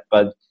this yet,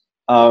 but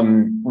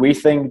we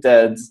think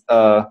that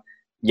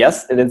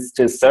yes, it is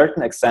to a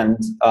certain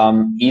extent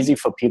easy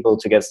for people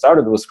to get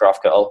started with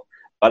GraphQL.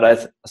 But I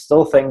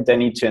still think they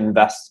need to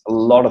invest a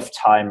lot of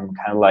time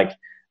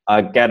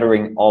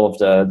gathering all of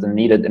the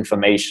needed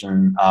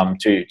information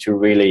to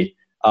really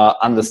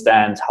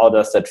understand how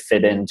does that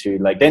fit into,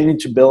 they need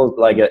to build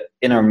an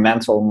inner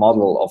mental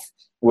model of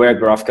where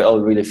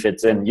GraphQL really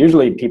fits in.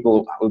 Usually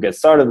people who get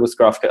started with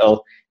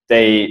GraphQL,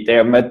 they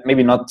are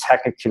maybe not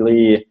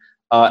technically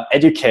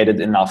educated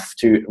enough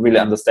to really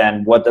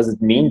understand what does it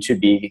mean to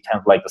be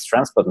kind of this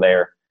transport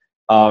layer.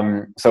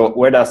 So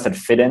where does that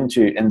fit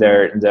into in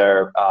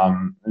their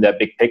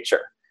big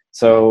picture?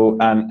 So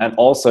and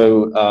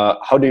also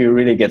how do you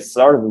really get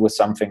started with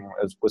something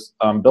with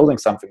building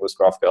something with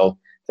GraphQL?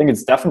 I think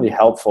it's definitely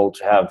helpful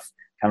to have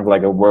kind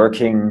of a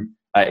working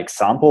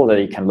example that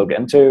you can look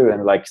into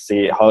and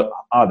see how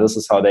this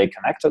is how they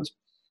connected.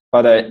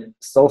 But I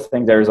still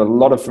think there's a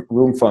lot of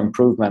room for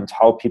improvement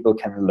how people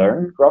can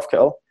learn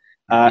GraphQL.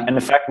 And in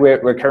fact,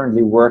 we're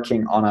currently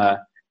working on a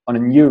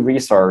new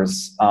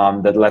resource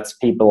that lets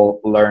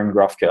people learn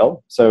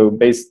GraphQL. So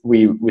we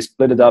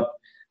split it up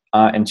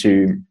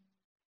into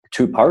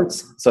 2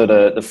 parts. So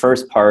the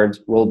first part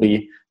will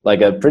be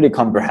a pretty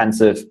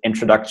comprehensive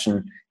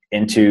introduction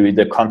into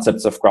the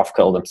concepts of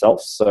GraphQL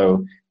themselves.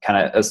 So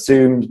kind of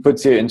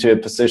puts you into a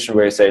position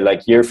where you say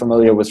you're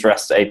familiar with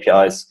REST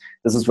APIs.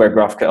 This is where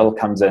GraphQL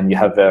comes in. You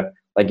have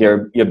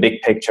your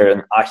big picture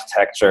and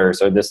architecture.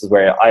 So this is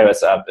where your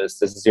iOS app is.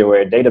 This is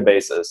where your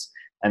database is.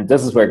 And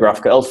this is where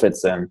GraphQL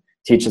fits in.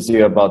 Teaches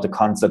you about the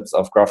concepts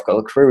of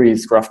GraphQL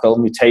queries, GraphQL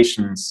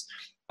mutations.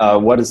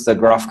 What is the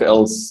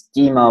GraphQL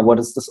schema? What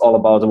is this all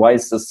about? Why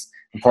is this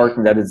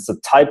important that it's a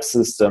type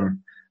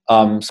system?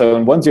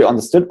 So once you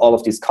understood all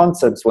of these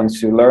concepts,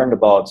 once you learned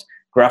about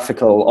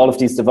GraphQL, all of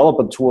these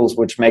developer tools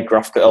which make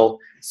GraphQL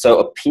so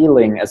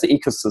appealing as an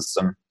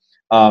ecosystem,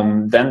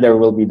 then there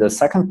will be the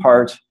second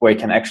part where you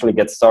can actually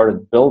get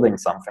started building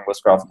something with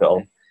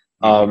GraphQL.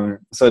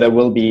 So there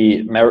will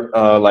be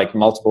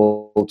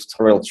multiple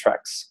tutorial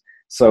tracks.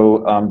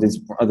 So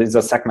these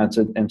are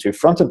segmented into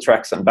front-end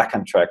tracks and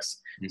back-end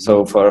tracks. Mm-hmm.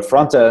 So for a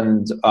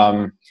front-end,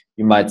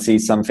 you might see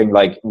something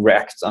like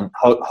React and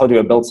how do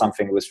you build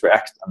something with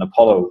React and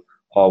Apollo,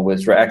 or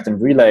with React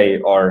and Relay,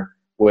 or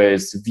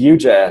with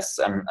Vue.js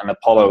and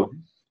Apollo.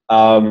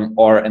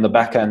 Or in the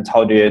back-end,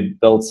 how do you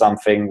build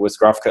something with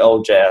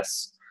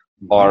GraphQL.js,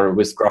 or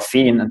with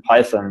Graphene and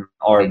Python,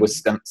 or with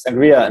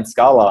Sangria and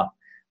Scala.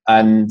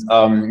 And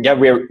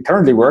we're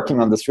currently working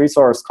on this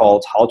resource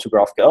called How to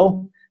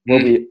GraphQL. Will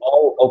be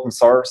all open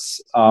source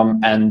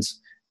and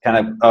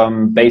kind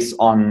of based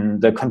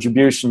on the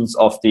contributions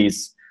of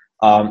these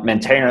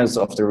maintainers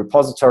of the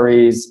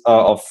repositories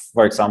of,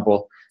 for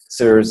example,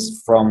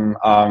 Sirius from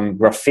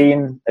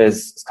Graphene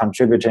is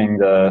contributing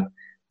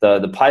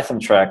the Python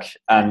track,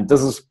 and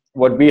this is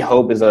what we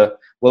hope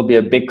will be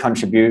a big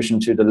contribution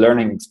to the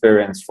learning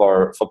experience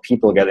for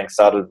people getting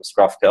started with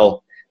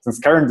GraphQL. Since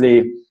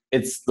currently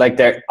it's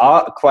there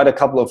are quite a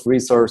couple of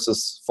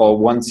resources for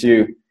once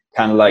you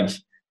kind of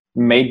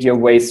made your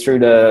way through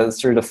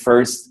the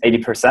first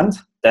 80%,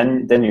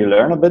 then you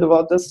learn a bit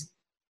about this.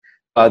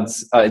 but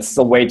it's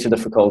still way too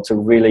difficult to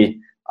really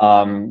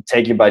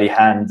take you by the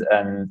hand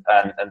and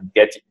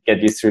get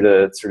you through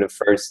the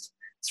first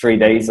 3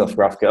 days of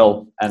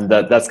GraphQL, and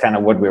that's kind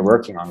of what we're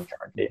working on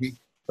currently. Mm-hmm.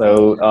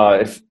 So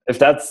if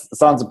that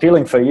sounds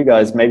appealing for you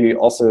guys, maybe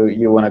also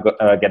you want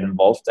to get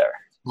involved there.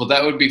 Well,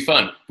 that would be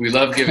fun. We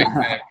love giving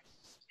back.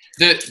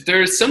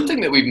 There's something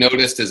that we've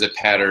noticed as a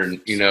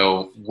pattern,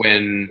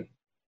 when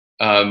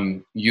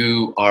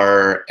you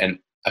are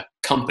a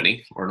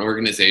company or an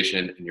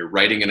organization and you're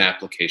writing an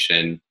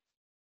application,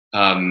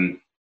 and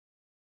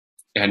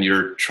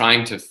you're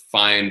trying to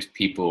find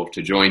people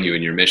to join you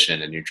in your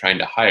mission, and you're trying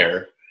to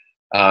hire,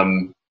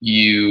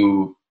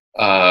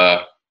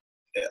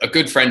 a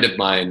good friend of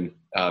mine,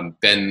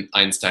 Ben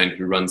Einstein,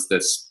 who runs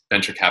this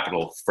venture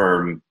capital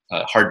firm,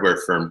 hardware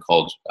firm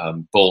called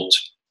Bolt,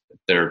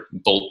 they're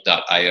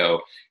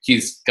bolt.io.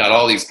 He's got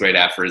all these great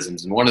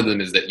aphorisms, and one of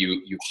them is that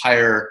you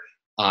hire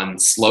on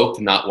slope,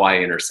 not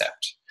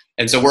y-intercept.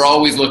 And so we're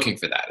always looking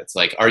for that. It's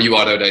like, are you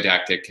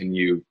autodidactic? Can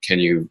you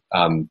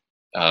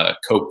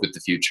cope with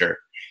the future?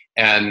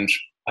 And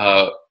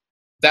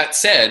that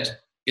said,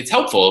 it's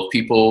helpful if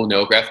people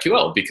know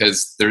GraphQL,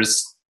 because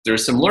there's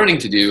some learning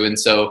to do. And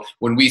so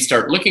when we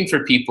start looking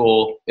for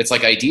people, it's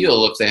like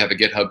ideal if they have a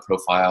GitHub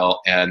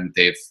profile and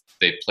they've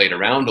played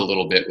around a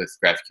little bit with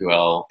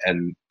GraphQL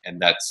and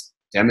that's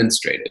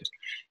demonstrated.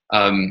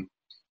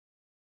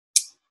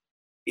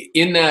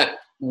 In that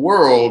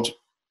world,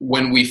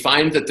 when we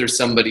find that there's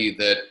somebody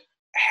that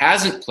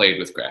hasn't played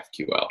with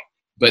GraphQL,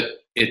 but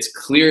it's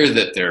clear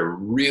that they're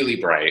really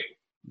bright,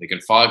 they can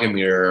fog a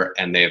mirror,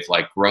 and they've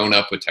grown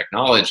up with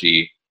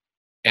technology,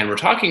 and we're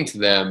talking to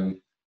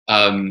them,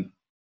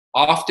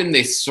 often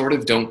they sort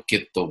of don't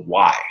get the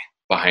why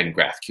behind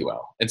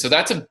GraphQL. And so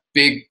that's a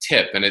big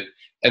tip.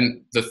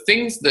 And the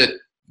things that,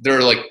 there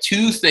are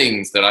two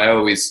things that I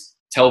always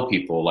tell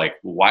people,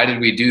 why did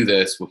we do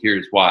this? Well,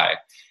 here's why.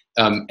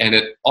 And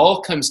it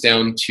all comes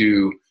down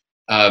to,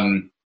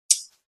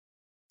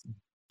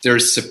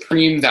 there's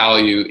supreme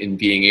value in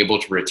being able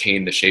to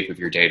retain the shape of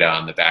your data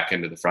on the back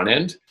end of the front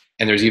end.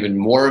 And there's even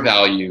more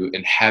value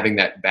in having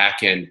that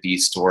back end be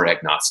store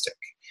agnostic.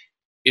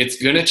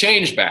 It's going to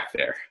change back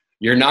there.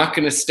 You're not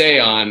going to stay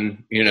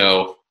on,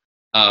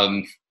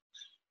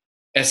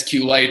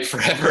 SQLite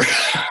forever.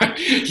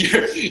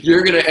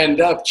 You're going to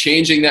end up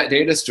changing that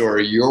data store.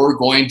 You're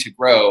going to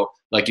grow,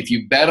 if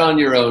you bet on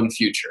your own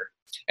future.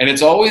 And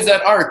it's always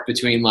that arc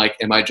between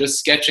am I just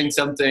sketching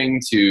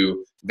something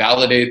to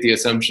validate the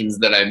assumptions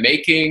that I'm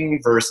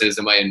making versus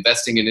am I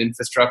investing in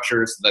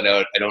infrastructure so that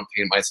I don't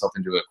paint myself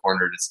into a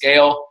corner to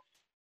scale?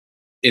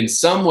 In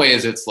some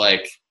ways, it's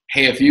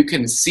hey, if you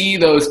can see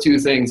those two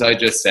things I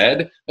just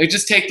said,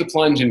 just take the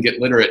plunge and get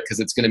literate, because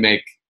it's going to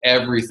make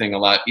everything a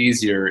lot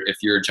easier if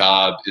your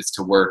job is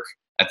to work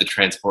at the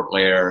transport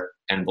layer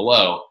and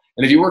below.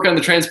 And if you work on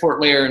the transport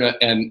layer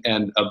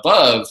and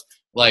above,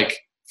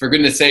 for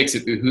goodness sakes,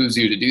 it behooves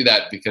you to do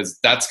that, because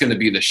that's going to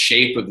be the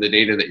shape of the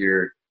data that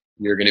you're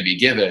going to be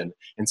given.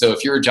 And so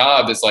if your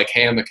job is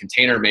hey, I'm a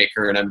container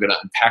maker and I'm going to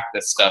unpack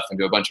this stuff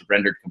into a bunch of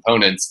rendered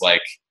components,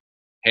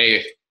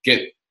 hey,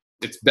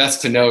 it's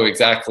best to know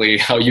exactly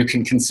how you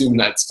can consume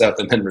that stuff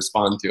and then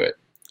respond to it.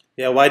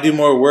 Yeah, why do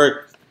more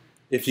work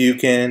if you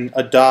can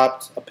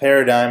adopt a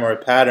paradigm or a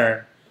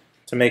pattern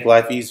to make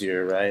life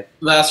easier, right?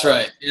 That's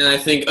right. And I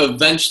think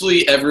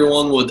eventually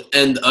everyone would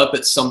end up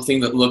at something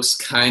that looks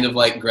kind of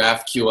like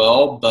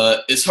GraphQL,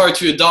 but it's hard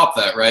to adopt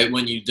that, right?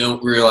 When you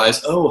don't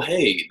realize, oh,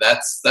 hey,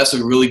 that's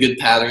a really good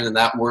pattern and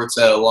that works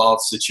at a lot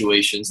of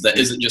situations. That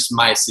isn't just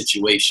my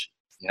situation.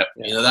 Yep.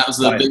 That was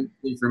the big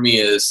thing for me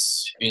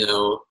is,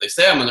 they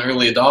say I'm an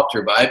early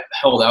adopter, but I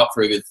held out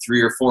for a good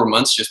 3 or 4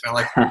 months just being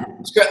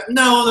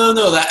no,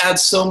 that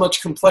adds so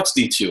much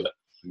complexity to it.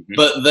 Mm-hmm.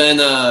 But then,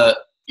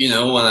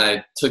 when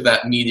I took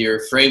that Meatier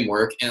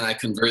framework and I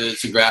converted it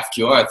to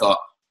GraphQL, I thought,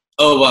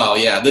 oh, wow,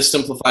 yeah, this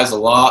simplifies a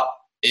lot.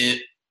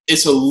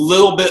 It's a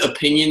little bit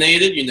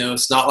opinionated.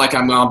 It's not like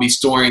I'm going to be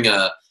storing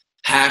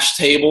hash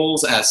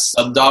tables as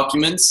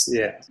subdocuments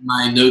in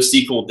my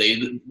NoSQL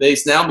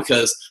database now,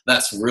 because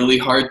that's really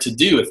hard to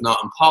do, if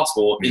not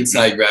impossible,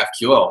 inside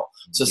GraphQL.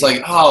 So it's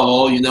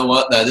oh, well, you know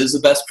what? That is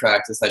the best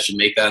practice. I should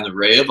make that an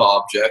array of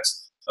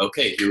objects.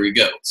 Okay, here we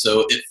go.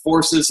 So it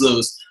forces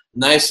those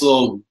nice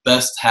little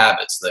best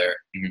habits there.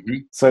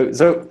 Mm-hmm.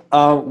 So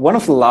one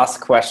of the last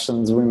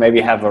questions we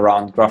maybe have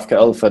around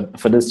GraphQL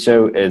for this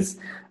show is,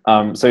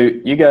 so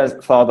you guys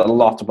thought a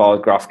lot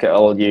about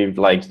GraphQL. You've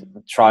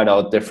tried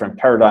out different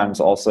paradigms,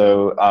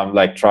 also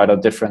tried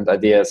out different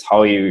ideas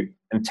how you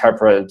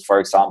interpret, for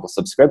example,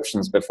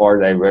 subscriptions before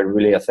they were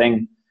really a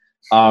thing.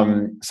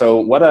 So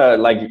what are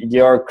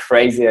your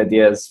crazy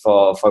ideas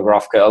for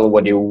GraphQL?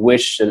 What do you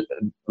wish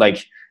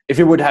if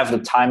you would have the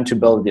time to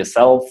build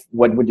yourself,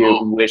 what would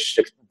you wish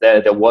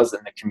there was in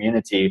the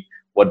community?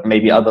 What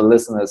maybe other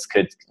listeners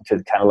could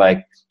kind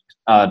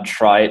of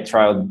try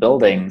out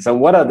building? So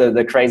what are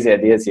the crazy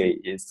ideas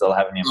you still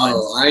have in your mind?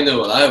 Oh, I know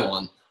what I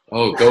want.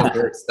 Oh, go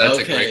first. That's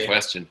a great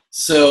question.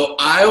 So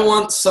I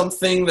want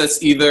something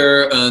that's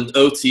either an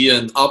OT,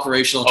 an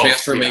operational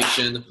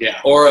transformation,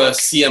 or a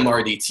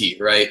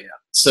CMRDT, right?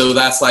 So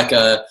that's like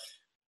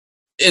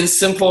in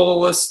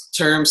simplest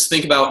terms,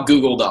 think about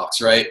Google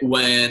Docs, right?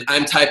 When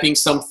I'm typing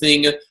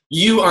something,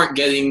 you aren't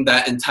getting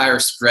that entire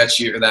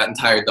spreadsheet or that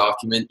entire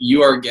document.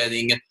 You are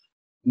getting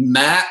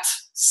Matt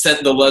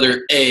sent the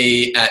letter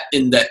A at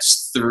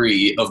index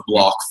 3 of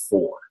block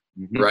 4,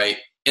 right?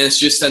 And it's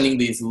just sending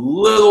these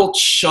little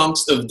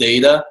chunks of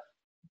data,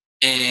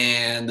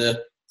 and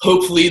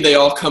hopefully they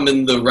all come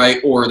in the right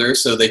order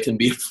so they can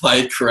be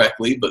applied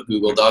correctly, but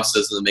Google Docs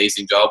does an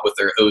amazing job with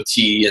their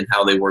OT and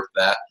how they work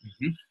that.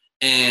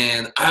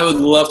 And I would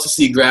love to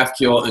see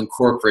GraphQL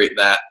incorporate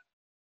that.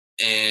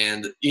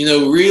 And, you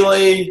know,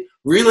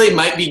 Relay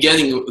might be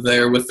getting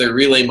there with their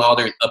Relay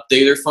Modern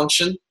Updater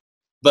function,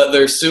 but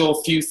there's still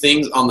a few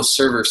things on the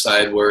server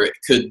side where it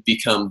could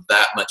become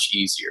that much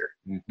easier.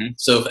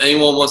 So if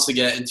anyone wants to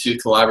get into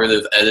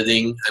collaborative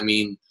editing, I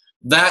mean,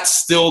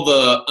 that's still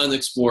the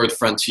unexplored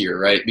frontier,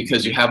 right?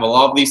 Because you have a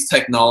lot of these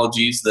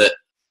technologies that,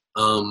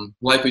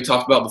 like we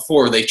talked about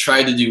before, they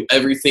try to do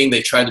everything.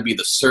 They try to be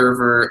the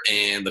server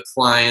and the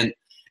client.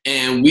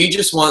 And we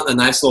just want a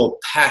nice little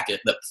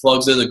packet that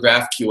plugs into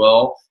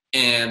GraphQL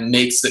and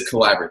makes it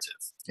collaborative.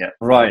 Yeah,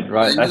 right.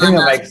 I think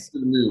that makes the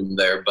moon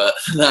there, but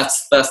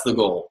that's the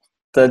goal.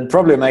 That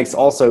probably makes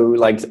also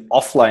like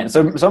offline.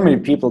 So many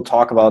people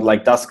talk about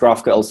like, does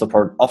GraphQL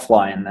support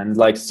offline? And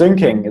like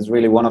syncing is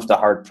really one of the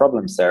hard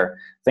problems there.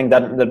 I think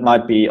that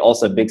might be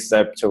also a big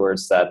step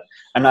towards that.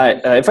 And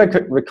if I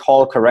could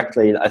recall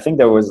correctly, I think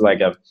there was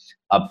like a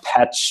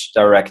patch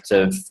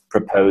directive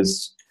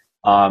proposed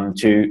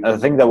to. I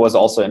think that was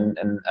also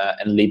in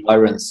Lee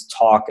Byron's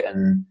talk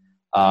in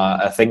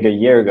I think a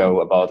year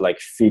ago about like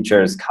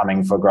features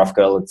coming for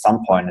GraphQL at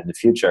some point in the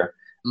future.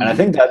 And I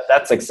think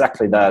that's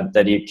exactly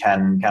that you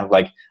can kind of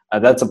like,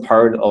 that's a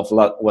part of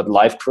what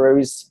live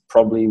queries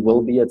probably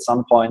will be at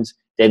some point,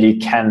 that you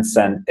can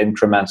send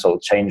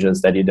incremental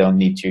changes, that you don't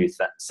need to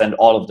send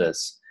all of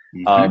this.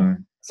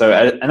 And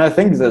I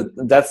think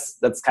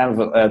that's kind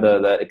of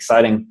the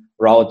exciting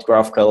route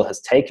GraphQL has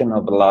taken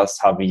over the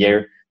last half a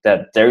year,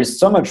 that there is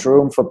so much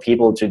room for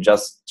people to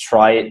just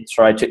try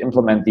to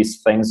implement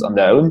these things on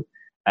their own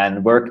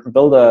and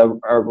build a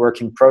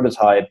working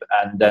prototype,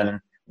 and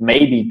then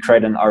maybe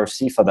create an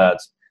RFC for that.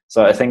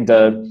 So I think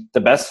the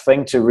best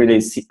thing to really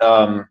see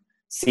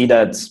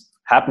that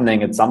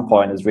happening at some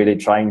point is really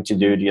trying to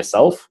do it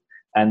yourself,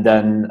 and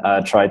then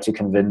try to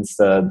convince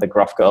the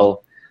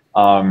GraphQL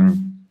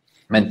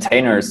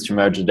maintainers to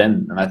merge it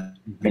in. And I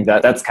think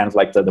that's kind of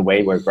like the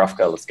way where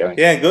GraphQL is going.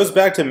 Yeah, it goes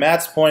back to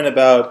Matt's point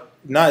about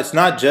it's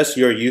not just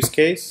your use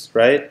case,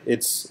 right?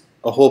 It's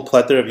a whole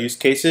plethora of use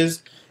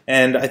cases.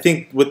 And I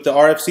think with the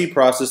RFC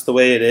process the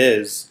way it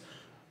is,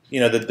 you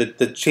know,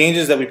 the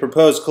changes that we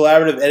propose,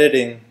 collaborative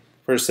editing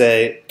per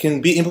se, can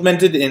be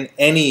implemented in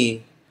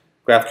any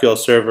GraphQL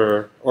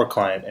server or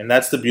client. And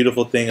that's the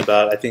beautiful thing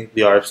about, I think,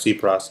 the RFC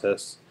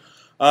process.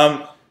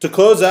 To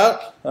close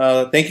out,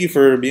 thank you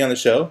for being on the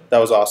show. That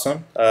was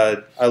awesome.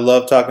 I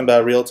love talking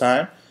about real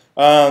time.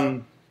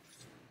 To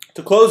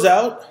close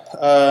out,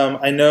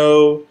 I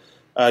know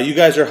you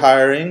guys are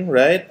hiring,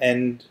 right?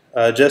 And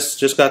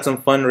just got some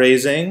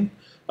fundraising.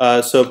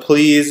 So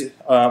please,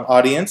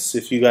 audience,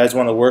 if you guys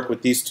want to work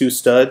with these two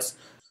studs,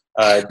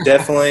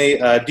 definitely.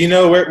 Do you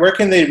know where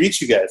can they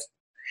reach you guys?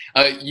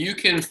 You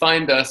can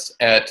find us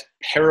at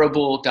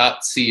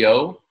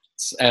parabol.co,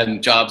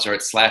 and jobs are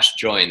at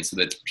 /join. So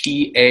that's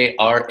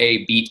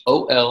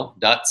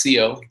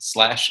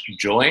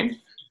parabol.co/join,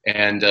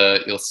 and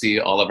you'll see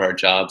all of our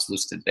jobs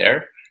listed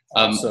there.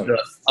 Awesome. The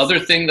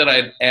other thing that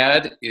I'd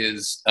add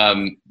is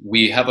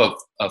we have a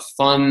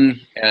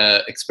fun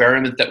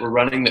experiment that we're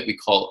running that we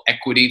call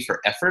Equity for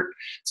Effort.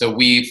 So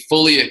we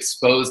fully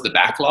expose the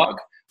backlog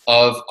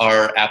of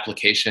our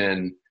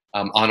application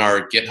on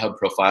our GitHub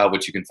profile,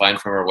 which you can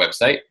find from our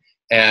website.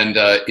 And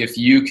if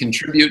you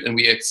contribute and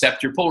we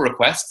accept your pull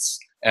requests,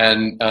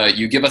 and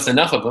you give us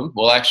enough of them,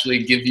 we'll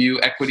actually give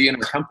you equity in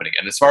our company.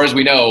 And as far as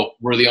we know,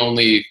 we're the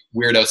only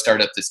weirdo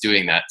startup that's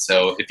doing that.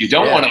 So if you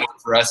don't want to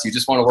work for us, you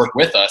just want to work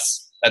with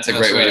us, that's a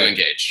great way to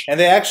engage. And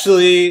they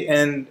actually,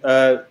 and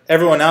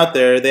everyone out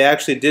there, they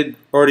actually did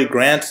already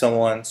grant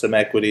someone some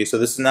equity. So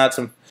this is not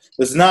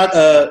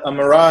a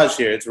mirage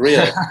here. It's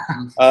real.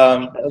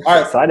 All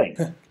right, exciting.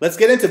 Let's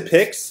get into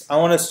picks. I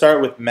want to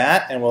start with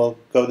Matt, and we'll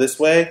go this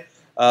way.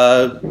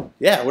 What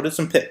are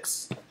some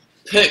picks?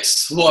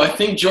 Picks. Well, I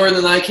think Jordan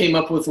and I came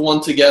up with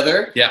one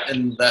together. Yeah.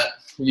 And that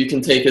you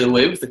can take it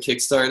away with the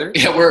Kickstarter.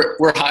 Yeah,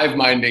 we're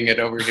hive-minding it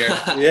over here.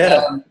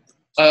 Yeah.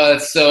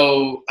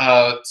 So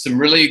some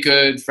really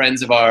good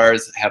friends of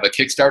ours have a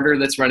Kickstarter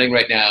that's running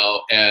right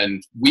now.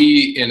 And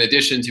we, in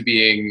addition to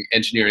being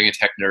engineering and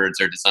tech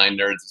nerds, are design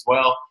nerds as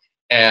well.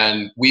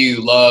 And we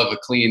love a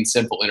clean,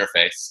 simple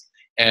interface.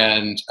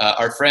 And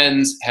our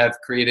friends have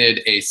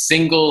created a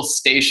single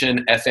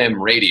station FM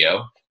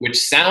radio, which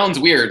sounds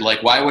weird.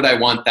 Like, why would I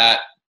want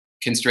that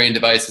constrained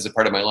device as a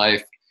part of my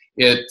life?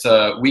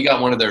 We got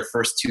one of their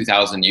first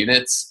 2,000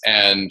 units,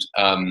 and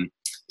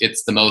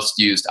it's the most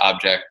used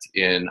object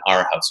in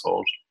our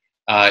household.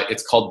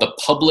 It's called the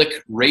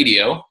Public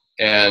Radio,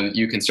 and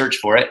you can search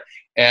for it.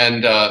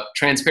 And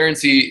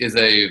transparency is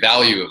a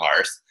value of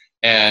ours,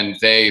 and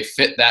they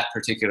fit that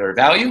particular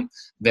value.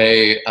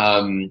 They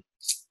are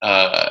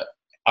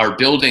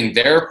building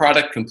their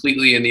product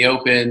completely in the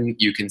open.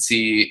 You can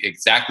see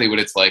exactly what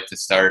it's like to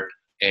start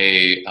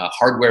a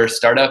hardware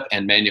startup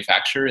and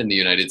manufacture in the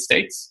United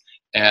States.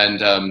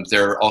 And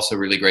they're also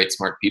really great,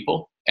 smart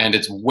people. And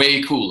it's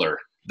way cooler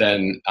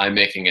than I'm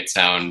making it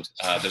sound.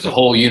 There's a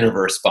whole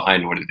universe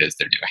behind what it is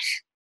they're doing.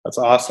 That's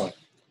awesome.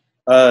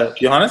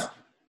 Johannes?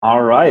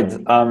 All right.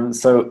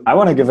 So I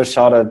want to give a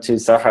shout out to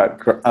Sasha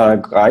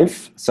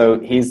Greif. So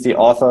he's the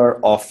author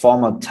of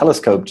former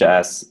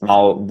Telescope.js,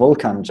 now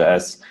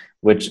Vulkan.js,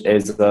 which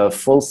is a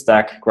full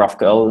stack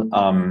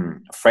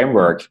GraphQL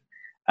framework.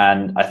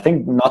 And I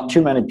think not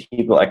too many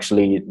people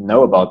actually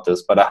know about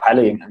this, but I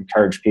highly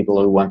encourage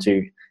people who want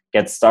to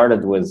get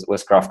started with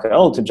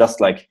GraphQL to just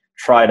like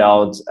try it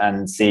out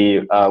and see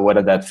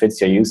whether that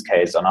fits your use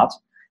case or not.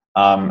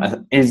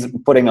 He's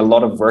putting a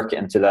lot of work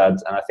into that,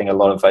 and I think a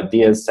lot of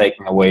ideas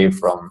taken away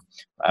from,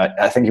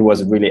 I think he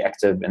was really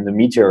active in the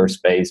meatier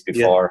space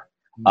before.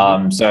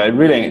 Yeah. So I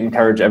really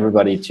encourage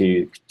everybody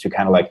to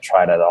kind of like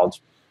try that out.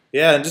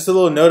 Yeah, and just a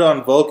little note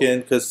on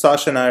Vulkan, because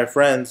Sasha and I are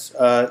friends.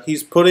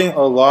 He's putting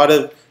a lot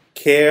of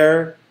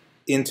care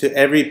into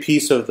every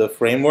piece of the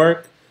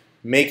framework,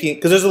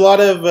 because there's a lot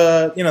of,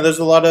 a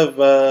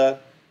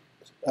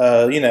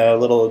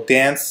little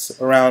dance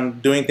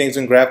around doing things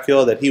in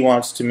GraphQL that he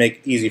wants to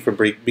make easy for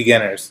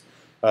beginners.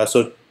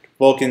 So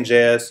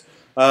Vulkan.js.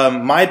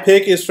 My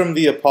pick is from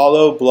the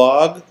Apollo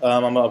blog.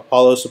 I'm an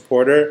Apollo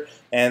supporter,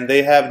 and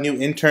they have new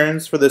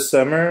interns for this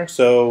summer.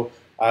 So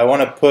I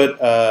want to put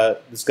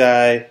this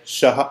guy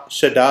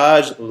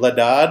Shadaj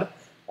Ladad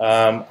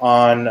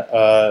on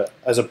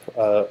as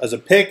a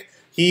pick.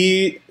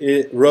 He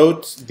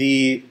wrote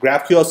the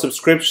GraphQL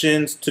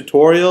subscriptions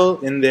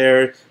tutorial in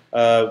their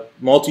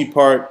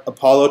multi-part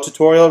Apollo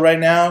tutorial right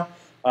now,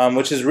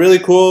 which is really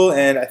cool.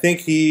 And I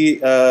think he's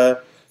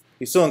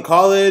still in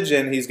college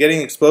and he's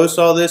getting exposed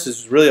to all this.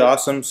 It's really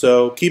awesome.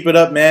 So keep it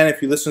up, man,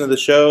 if you listen to the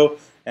show,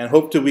 and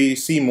hope we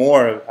see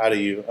more out of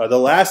you. The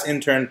last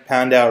intern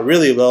panned out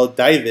really well,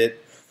 David,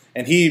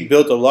 and he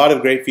built a lot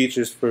of great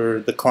features for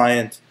the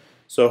client.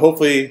 So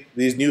hopefully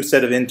these new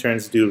set of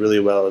interns do really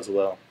well as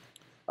well.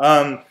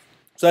 So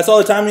that's all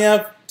the time we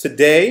have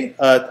today.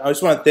 I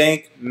just want to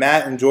thank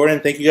Matt and Jordan.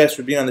 Thank you guys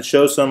for being on the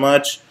show so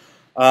much.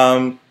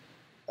 And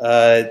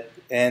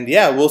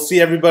yeah, we'll see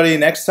everybody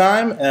next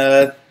time.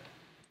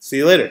 See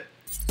you later.